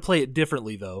no way to play it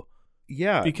differently though.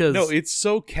 Yeah, because no, it's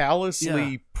so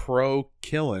callously pro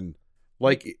killing.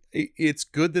 Like, it's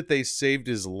good that they saved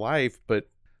his life, but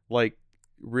like,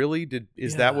 really,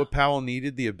 is that what Powell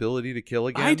needed? The ability to kill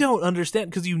again? I don't understand,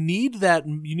 because you need that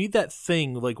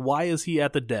thing. Like, why is he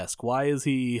at the desk? Why is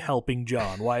he helping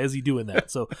John? Why is he doing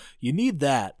that? So you need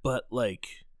that, but like,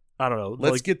 I don't know.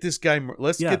 Let's get this guy.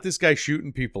 Get this guy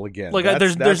shooting people again. Like,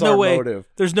 there's no way. Motive.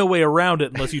 There's no way around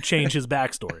it unless you change his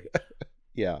backstory.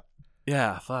 Yeah.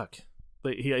 Fuck.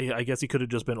 But I guess he could have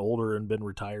just been older and been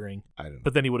retiring. I don't know.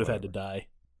 But then he would have had to die.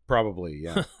 Probably,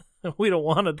 yeah. We don't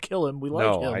want to kill him. We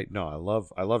like him. I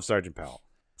love Sergeant Powell.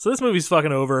 So this movie's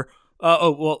fucking over.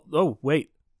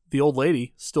 Wait. The old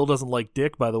lady still doesn't like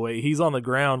Dick, by the way. He's on the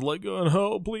ground like,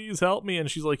 oh, please help me. And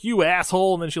she's like, you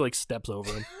asshole. And then she like steps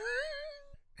over him.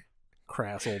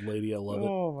 Crass old lady. I love it.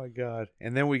 Oh my God.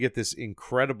 And then we get this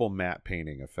incredible matte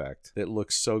painting effect that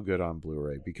looks so good on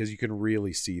Blu-ray because you can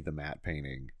really see the matte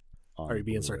painting on Are you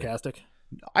being Blu-ray. sarcastic?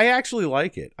 I actually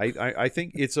like it. I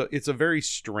think it's a very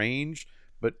strange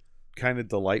but kind of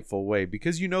delightful way,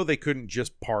 because you know they couldn't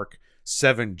just park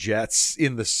 7 jets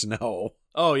in the snow.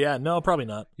 Oh yeah, no, probably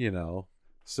not. You know,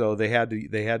 so they had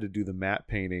to do the matte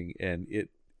painting, and it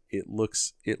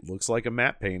looks like a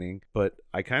matte painting, but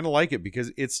I kind of like it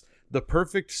because it's the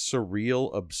perfect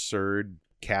surreal absurd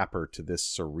capper to this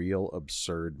surreal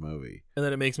absurd movie. And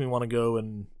then it makes me want to go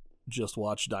and just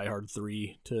watch Die Hard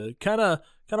 3 to kind of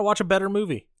watch a better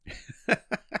movie.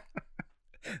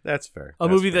 That's fair. A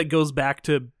movie that goes back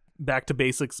to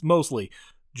basics mostly.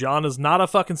 John is not a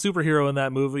fucking superhero in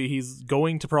that movie. He's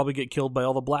going to probably get killed by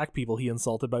all the black people he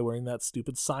insulted by wearing that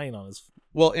stupid sign on his.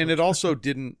 Well, and it also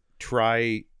didn't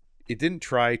try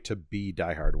to be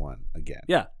Die Hard 1 again.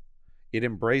 Yeah. It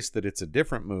embraced that it's a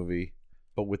different movie,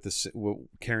 but with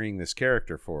carrying this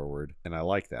character forward, and I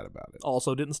like that about it.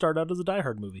 Also didn't start out as a Die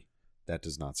Hard movie. That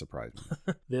does not surprise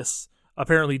me. This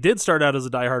apparently did start out as a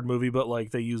Die Hard movie, but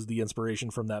like they used the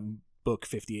inspiration from that book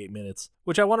 58 Minutes,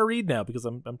 which I want to read now because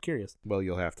I'm curious. Well,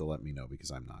 you'll have to let me know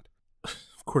because I'm not.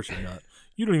 Of course you're not.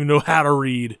 You don't even know how to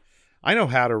read. I know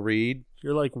how to read.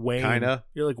 You're like Wayne. Kinda.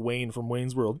 You're like Wayne from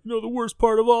Wayne's World. You know, the worst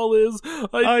part of all is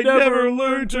I never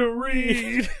learned to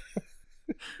read.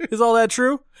 Is all that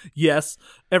true? Yes.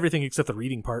 Everything except the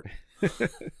reading part.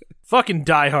 Fucking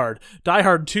Die Hard. Die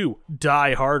Hard 2.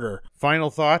 Die Harder.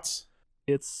 Final thoughts?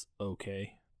 It's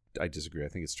okay. I disagree. I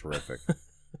think it's terrific.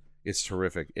 It's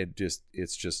terrific.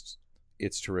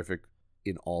 It's terrific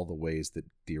in all the ways that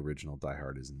the original Die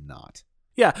Hard is not.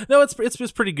 Yeah, no, it's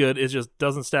just pretty good. It just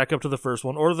doesn't stack up to the first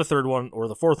one or the third one or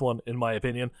the fourth one, in my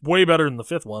opinion. Way better than the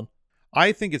fifth one.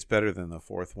 I think it's better than the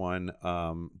fourth one,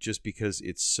 just because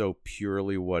it's so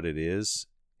purely what it is,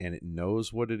 and it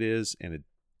knows what it is, and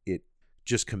it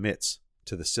just commits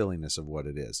to the silliness of what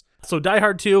it is. So Die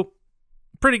Hard 2,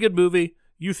 pretty good movie.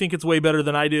 You think it's way better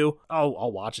than I do?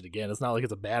 I'll watch it again. It's not like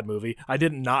it's a bad movie. I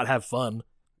didn't not have fun.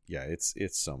 Yeah, it's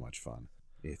so much fun.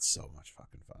 It's so much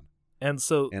fucking fun. And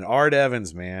Art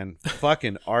Evans, man.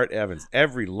 Fucking Art Evans.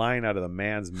 Every line out of the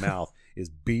man's mouth is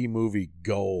B-movie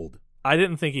gold. I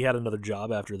didn't think he had another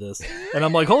job after this. And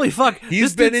I'm like, holy fuck.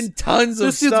 He's been in tons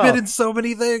of stuff. This dude's been in so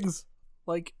many things.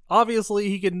 Like, obviously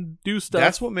he can do stuff.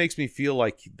 That's what makes me feel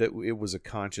like that it was a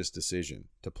conscious decision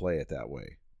to play it that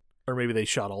way. Or maybe they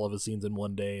shot all of his scenes in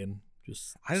one day and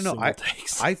just I don't know.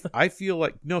 I feel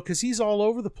like no, because he's all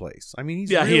over the place. I mean, he's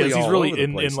he is. He's really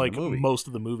in like most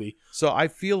of the movie. So I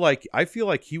feel like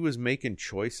he was making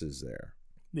choices there,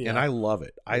 and I love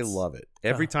it. I love it.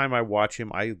 Every time I watch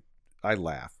him, I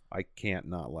laugh. I can't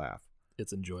not laugh.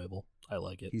 It's enjoyable. I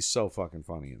like it. He's so fucking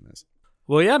funny in this.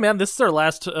 Well, yeah, man. This is our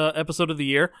last episode of the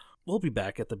year. We'll be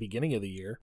back at the beginning of the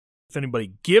year. If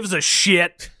anybody gives a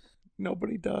shit,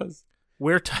 nobody does.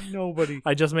 Nobody.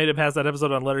 I just made it past that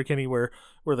episode on Letterkenny where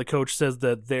the coach says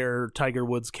that they're Tiger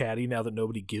Woods' caddy now that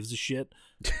nobody gives a shit.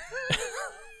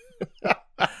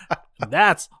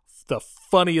 That's the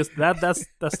funniest.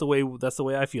 That's the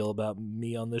way I feel about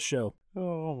me on this show.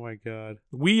 Oh my god.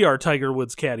 We are Tiger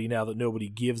Woods caddy now that nobody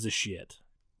gives a shit.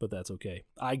 But that's okay.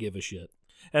 I give a shit.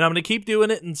 And I'm going to keep doing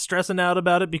it and stressing out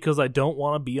about it because I don't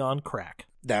want to be on crack.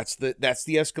 That's the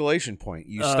escalation point.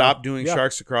 You stop doing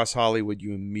Sharks Across Hollywood,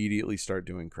 you immediately start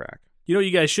doing crack. You know what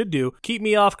you guys should do? Keep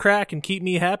me off crack and keep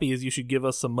me happy is you should give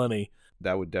us some money.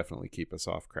 That would definitely keep us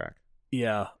off crack.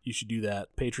 Yeah, you should do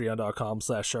that.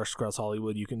 Patreon.com/Sharks Across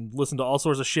Hollywood. You can listen to all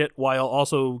sorts of shit while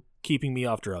also keeping me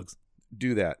off drugs.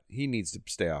 Do that. He needs to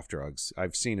stay off drugs.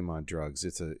 I've seen him on drugs.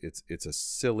 It's a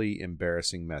silly,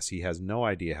 embarrassing mess. He has no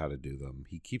idea how to do them.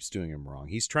 He keeps doing them wrong.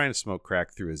 He's trying to smoke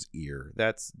crack through his ear.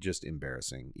 That's just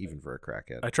embarrassing, even for a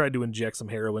crackhead. I tried to inject some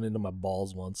heroin into my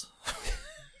balls once.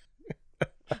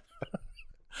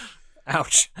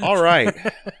 Ouch. All right.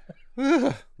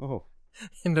 Oh.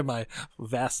 Into my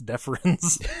vas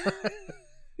deferens.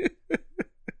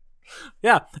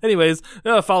 Yeah, anyways,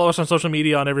 follow us on social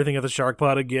media on everything at the Shark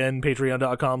Pod. Again,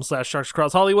 patreon.com/Sharks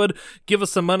Across Hollywood. Give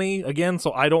us some money, again,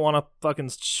 so I don't want to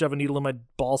fucking shove a needle in my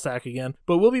ball sack again.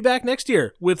 But we'll be back next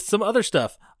year with some other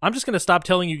stuff. I'm just going to stop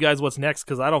telling you guys what's next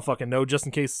because I don't fucking know, just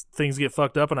in case things get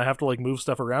fucked up and I have to move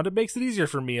stuff around. It makes it easier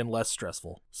for me and less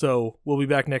stressful. So we'll be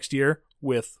back next year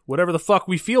with whatever the fuck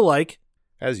we feel like.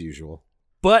 As usual.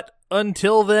 But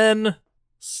until then,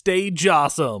 stay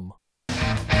jawsome.